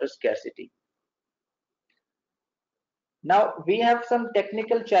by water scarcity. Now, we have some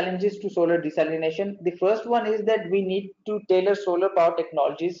technical challenges to solar desalination. The first one is that we need to tailor solar power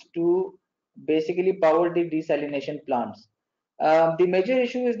technologies to basically power the desalination plants. The major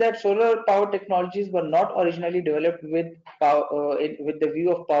issue is that solar power technologies were not originally developed with with the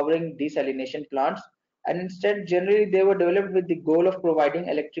view of powering desalination plants, and instead, generally, they were developed with the goal of providing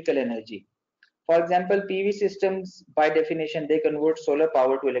electrical energy. For example, PV systems, by definition, they convert solar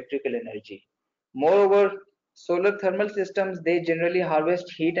power to electrical energy. Moreover, solar thermal systems, they generally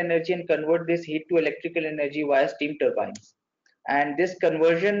harvest heat energy and convert this heat to electrical energy via steam turbines. And this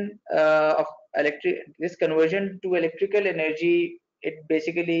conversion to electrical energy, it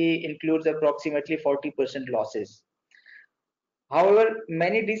basically includes approximately 40% losses. However,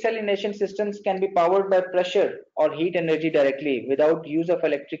 many desalination systems can be powered by pressure or heat energy directly without use of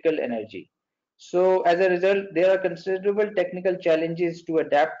electrical energy. So, as a result, there are considerable technical challenges to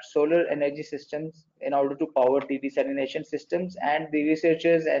adapt solar energy systems in order to power the desalination systems, and the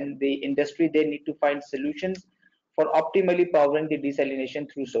researchers and the industry, they need to find solutions for optimally powering the desalination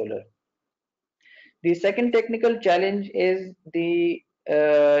through solar. The second technical challenge is the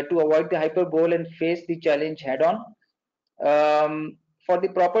to avoid the hyperbole and face the challenge head on. For the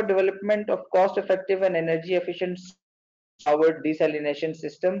proper development of cost-effective and energy-efficient solar-powered desalination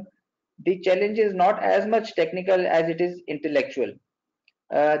system, the challenge is not as much technical as it is intellectual.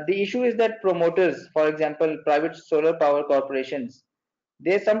 The issue is that promoters, for example, private solar power corporations,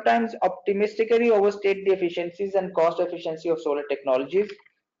 they sometimes optimistically overstate the efficiencies and cost efficiency of solar technologies,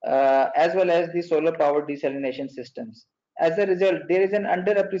 as well as the solar power desalination systems. As a result, there is an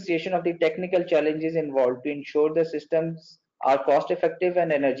underappreciation of the technical challenges involved to ensure the systems are cost effective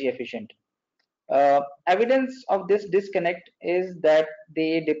and energy efficient. Evidence of this disconnect is that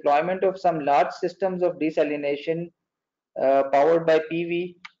the deployment of some large systems of desalination powered by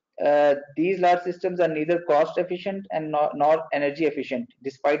PV. These large systems are neither cost efficient and nor energy efficient,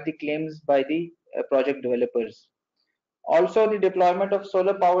 despite the claims by the project developers. Also, the deployment of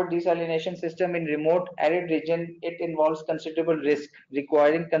solar powered desalination system in remote arid region, it involves considerable risk,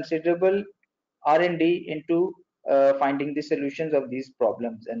 requiring considerable R&D into finding the solutions of these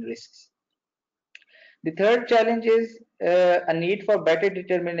problems and risks. The third challenge is a need for better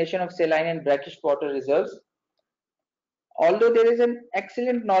determination of saline and brackish water reserves. Although there is an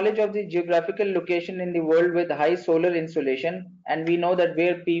excellent knowledge of the geographical location in the world with high solar insolation, and we know that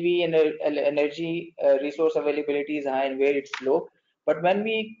where PV and energy resource availability is high and where it's low, but when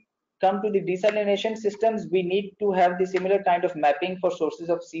we come to the desalination systems, we need to have the similar kind of mapping for sources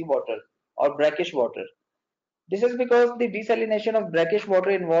of seawater or brackish water. This is because the desalination of brackish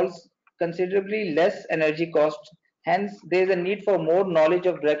water involves considerably less energy cost. Hence, there is a need for more knowledge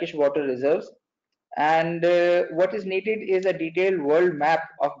of brackish water reserves. And what is needed is a detailed world map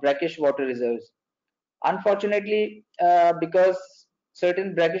of brackish water reserves. Unfortunately, because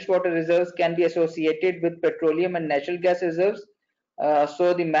certain brackish water reserves can be associated with petroleum and natural gas reserves,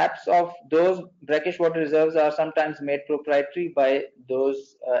 so the maps of those brackish water reserves are sometimes made proprietary by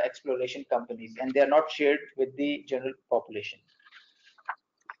those exploration companies, and they are not shared with the general population.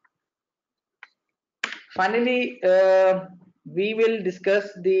 Finally, we will discuss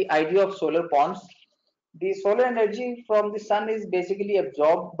the idea of solar ponds. The solar energy from the sun is basically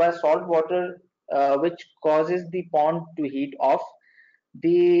absorbed by salt water, which causes the pond to heat off.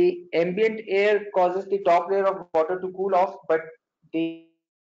 The ambient air causes the top layer of water to cool off, but the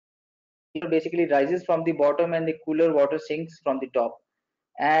water basically rises from the bottom and the cooler water sinks from the top.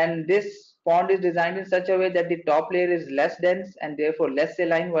 And this pond is designed in such a way that the top layer is less dense and therefore less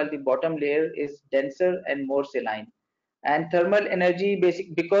saline, while the bottom layer is denser and more saline. And thermal energy,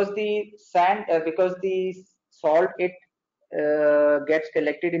 because the because the salt, it gets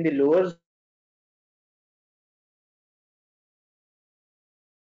collected in the lower zone of the pond, therefore the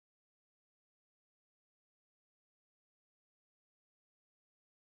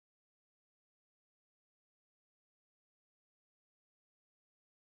thermal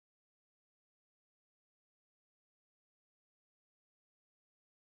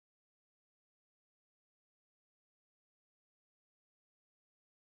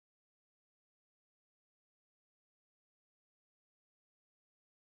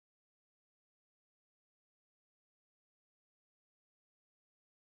energy is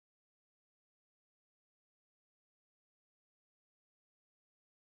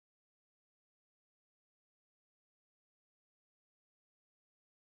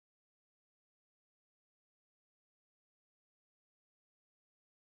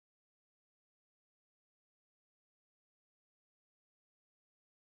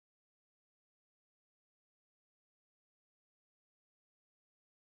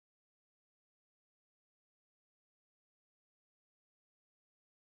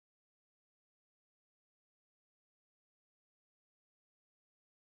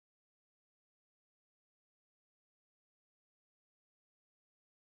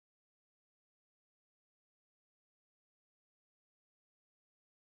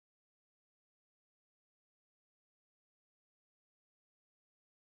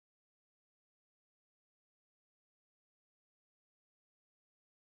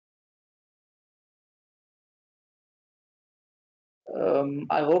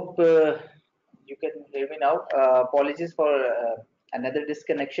I hope you can hear me now. Apologies for another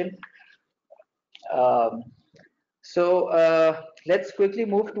disconnection. Um, let's quickly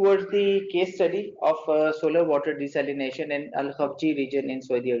move towards the case study of solar water desalination in Al Khafji region in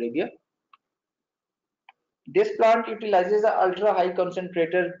Saudi Arabia. This plant utilizes an ultra high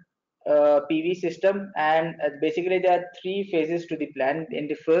concentrated PV system, and basically there are three phases to the plant. In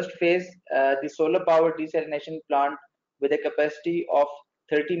the first phase, the solar power desalination plant with a capacity of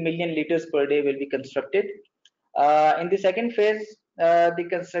 30 million liters per day will be constructed. In the second phase, the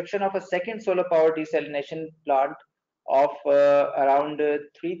construction of a second solar power desalination plant of around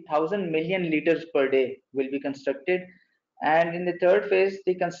 3000 million liters per day will be constructed. And in the third phase,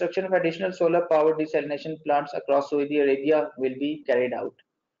 the construction of additional solar power desalination plants across Saudi Arabia will be carried out.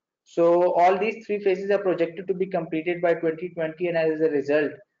 So all these three phases are projected to be completed by 2020, and as a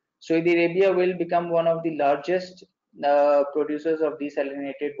result, Saudi Arabia will become one of the largest producers of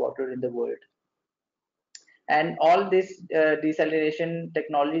desalinated water in the world. And all this desalination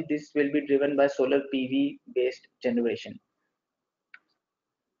technology, this will be driven by solar PV based generation.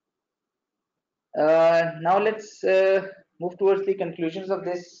 Now let's move towards the conclusions of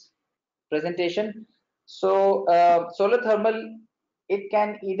this presentation. So solar thermal, it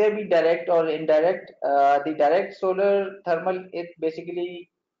can either be direct or indirect. The direct solar thermal, it basically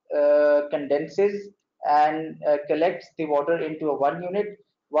condenses and collects the water into a one unit,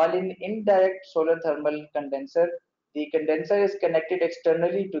 while in indirect solar thermal condenser, the condenser is connected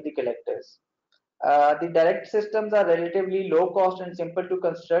externally to the collectors. The direct systems are relatively low cost and simple to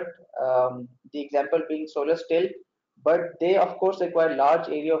construct, the example being solar still, but they of course require large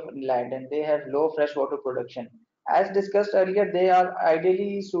area of land and they have low freshwater production. As discussed earlier, they are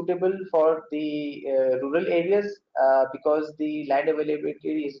ideally suitable for the rural areas because the land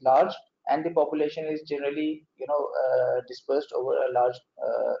availability is large and the population is generally, dispersed over a large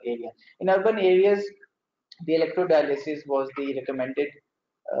area. In urban areas, the electrodialysis was the recommended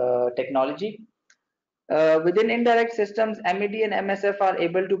technology. Within indirect systems, MED and MSF are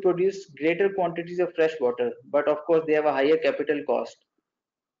able to produce greater quantities of fresh water, but of course they have a higher capital cost.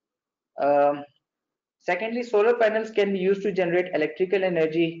 Um, Secondly, solar panels can be used to generate electrical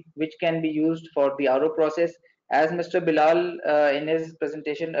energy, which can be used for the RO process. As Mr. Bilal in his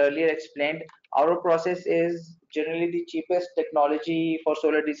presentation earlier explained, RO process is generally the cheapest technology for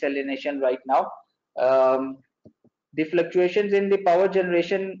solar desalination right now. Um, the fluctuations in the power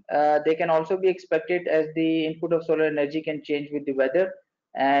generation, they can also be expected as the input of solar energy can change with the weather.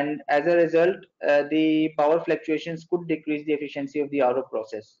 And as a result, the power fluctuations could decrease the efficiency of the RO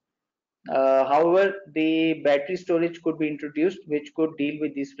process. However, the battery storage could be introduced, which could deal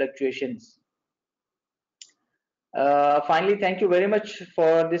with these fluctuations. Finally, thank you very much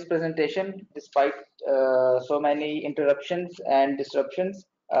for this presentation. Despite so many interruptions and disruptions,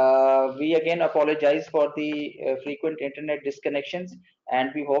 we again apologize for the frequent internet disconnections,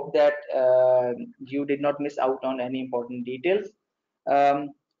 and we hope that you did not miss out on any important details.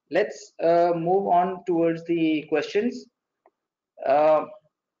 Let's move on towards the questions. Uh,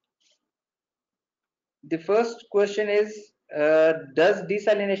 the first question is, does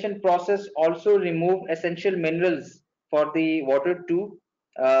desalination process also remove essential minerals for the water too?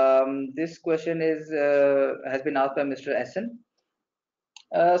 This question is has been asked by Mr. Essen.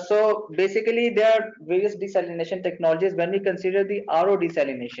 So basically, there are various desalination technologies when we consider the RO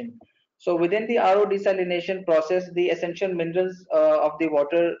desalination. So within the RO desalination process, the essential minerals of the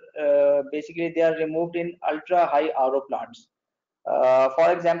water, basically they are removed in ultra high RO plants.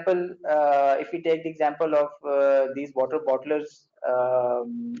 For example, if we take the example of these water bottlers,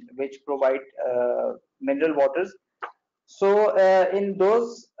 which provide mineral waters, so in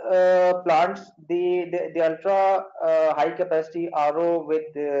those plants, the ultra high capacity RO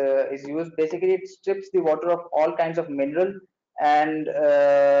with is used. Basically, it strips the water of all kinds of mineral, and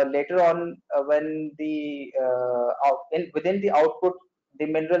later on, when the within the output, the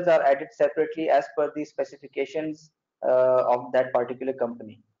minerals are added separately as per the specifications of that particular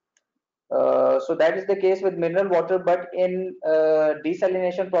company. So that is the case with mineral water, but in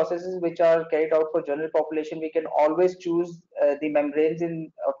desalination processes which are carried out for general population, we can always choose the membranes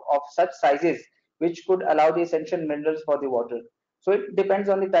of such sizes which could allow the essential minerals for the water. So it depends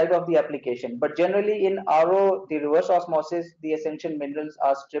on the type of the application, but generally in RO, the reverse osmosis, the essential minerals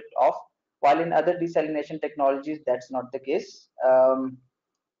are stripped off, while in other desalination technologies, that's not the case.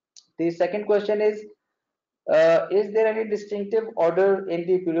 The second question is there any distinctive odor in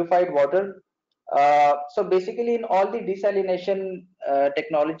the purified water? So basically, in all the desalination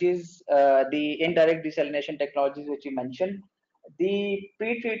technologies, the indirect desalination technologies which you mentioned, the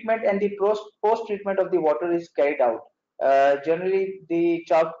pre-treatment and the post-treatment of the water is carried out. Generally, the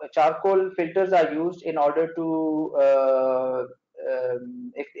charcoal filters are used in order to,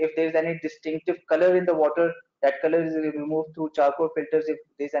 if there is any distinctive color in the water, that color is removed through charcoal filters. If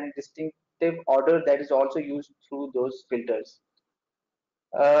there is any distinctive odor, that is also used through those filters.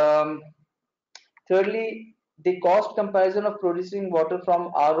 Um, Thirdly, the cost comparison of producing water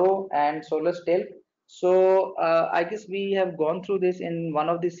from RO and solar still. So I guess we have gone through this in one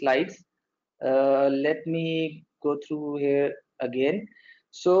of the slides. Let me go through here again.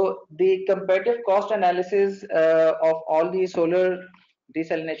 So the comparative cost analysis of all the solar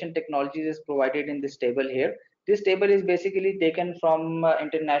desalination technologies is provided in this table here. This table is basically taken from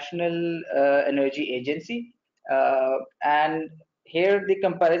International Energy Agency, and here the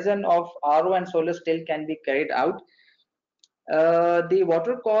comparison of RO and solar still can be carried out. The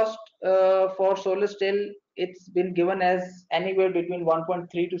water cost for solar still, it's been given as anywhere between 1.3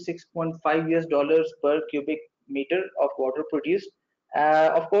 to 6.5 US dollars per cubic meter of water produced.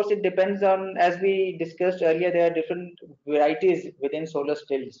 Of course, it depends on, as we discussed earlier, there are different varieties within solar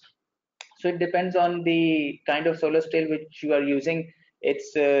stills. So it depends on the kind of solar still which you are using,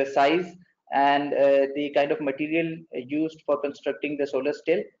 its size, and the kind of material used for constructing the solar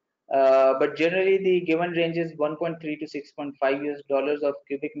still. But generally, the given range is 1.3 to 6.5 US dollars of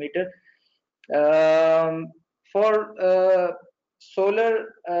cubic meter. Um, for solar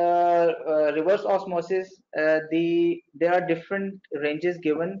reverse osmosis, there are different ranges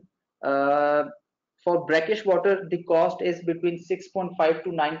given. Uh, for brackish water, the cost is between 6.5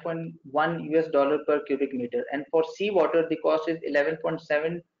 to 9.1 US dollar per cubic meter, and for seawater, the cost is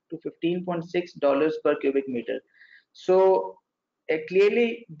 11.7 to 15.6 dollars per cubic meter. So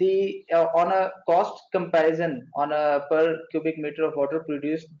clearly, the on a cost comparison on a per cubic meter of water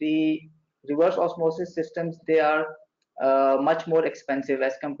produced, the reverse osmosis systems, they are much more expensive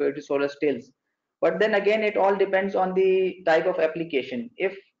as compared to solar stills. But then again, it all depends on the type of application.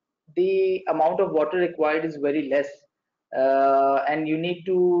 If the amount of water required is very less, and you need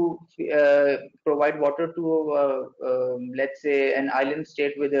to provide water to let's say an island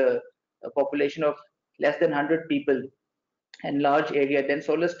state with a population of less than 100 people and large area, then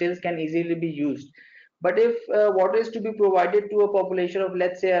solar stills can easily be used. But if water is to be provided to a population of,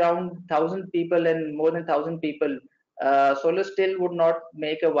 let's say, around 1,000 people and more than 1,000 people, solar still would not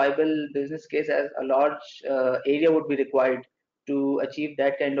make a viable business case, as a large area would be required to achieve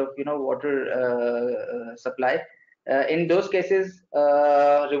that kind of water supply. In those cases,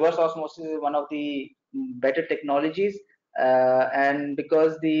 reverse osmosis is one of the better technologies, and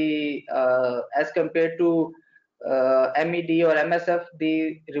because the as compared to MED or MSF,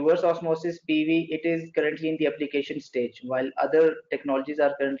 the reverse osmosis PV, it is currently in the application stage, while other technologies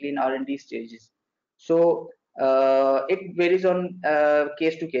are currently in R&D stages. So it varies on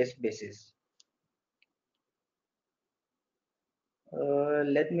case-to-case basis.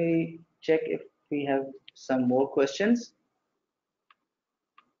 Let me check if we have some more questions.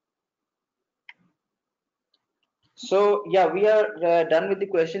 So yeah, we are done with the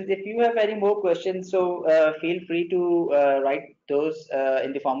questions. If you have any more questions, so feel free to write those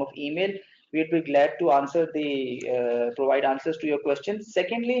in the form of email. We'd be glad to answer the provide answers to your questions.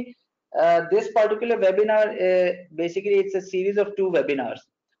 Secondly, this particular webinar, basically it's a series of two webinars.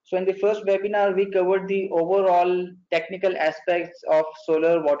 So in the first webinar, we covered the overall technical aspects of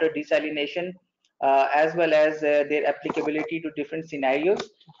solar water desalination, as well as their applicability to different scenarios.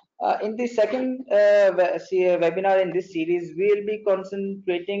 In the second webinar in this series, we will be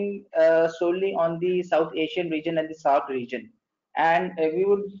concentrating solely on the South Asian region and the SAARC region. And we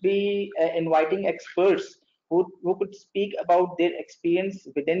would be inviting experts who could speak about their experience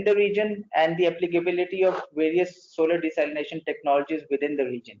within the region and the applicability of various solar desalination technologies within the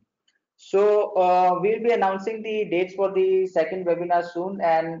region. So we'll be announcing the dates for the second webinar soon,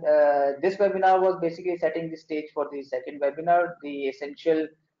 and this webinar was basically setting the stage for the second webinar. The essential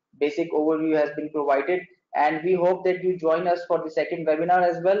basic overview has been provided, and we hope that you join us for the second webinar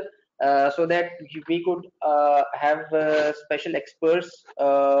as well, so that we could have special experts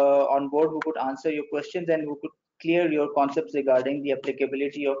on board who could answer your questions and who could clear your concepts regarding the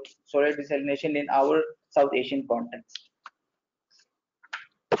applicability of solar desalination in our South Asian context.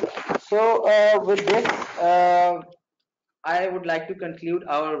 So with this, I would like to conclude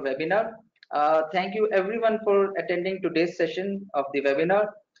our webinar. Thank you everyone for attending today's session of the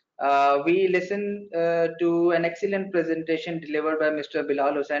webinar. We listened to an excellent presentation delivered by Mr.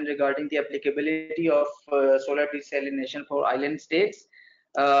 Bilal Hussain regarding the applicability of solar desalination for island states.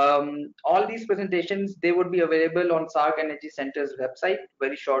 All these presentations, they would be available on SAARC Energy Center's website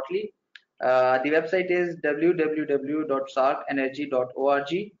very shortly. The website is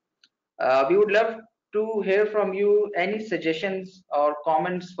www.saarcenergy.org. We would love to hear from you any suggestions or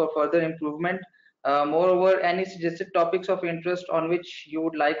comments for further improvement. Moreover, any suggested topics of interest on which you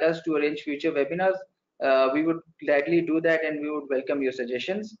would like us to arrange future webinars, we would gladly do that and we would welcome your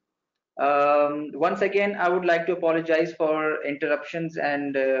suggestions. Once again, I would like to apologize for interruptions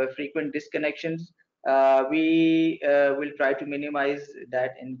and frequent disconnections. We will try to minimize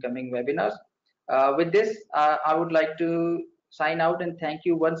that in coming webinars. With this, I would like to sign out and thank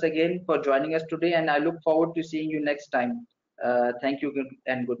you once again for joining us today. And I look forward to seeing you next time. Thank you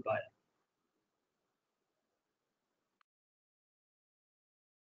and goodbye.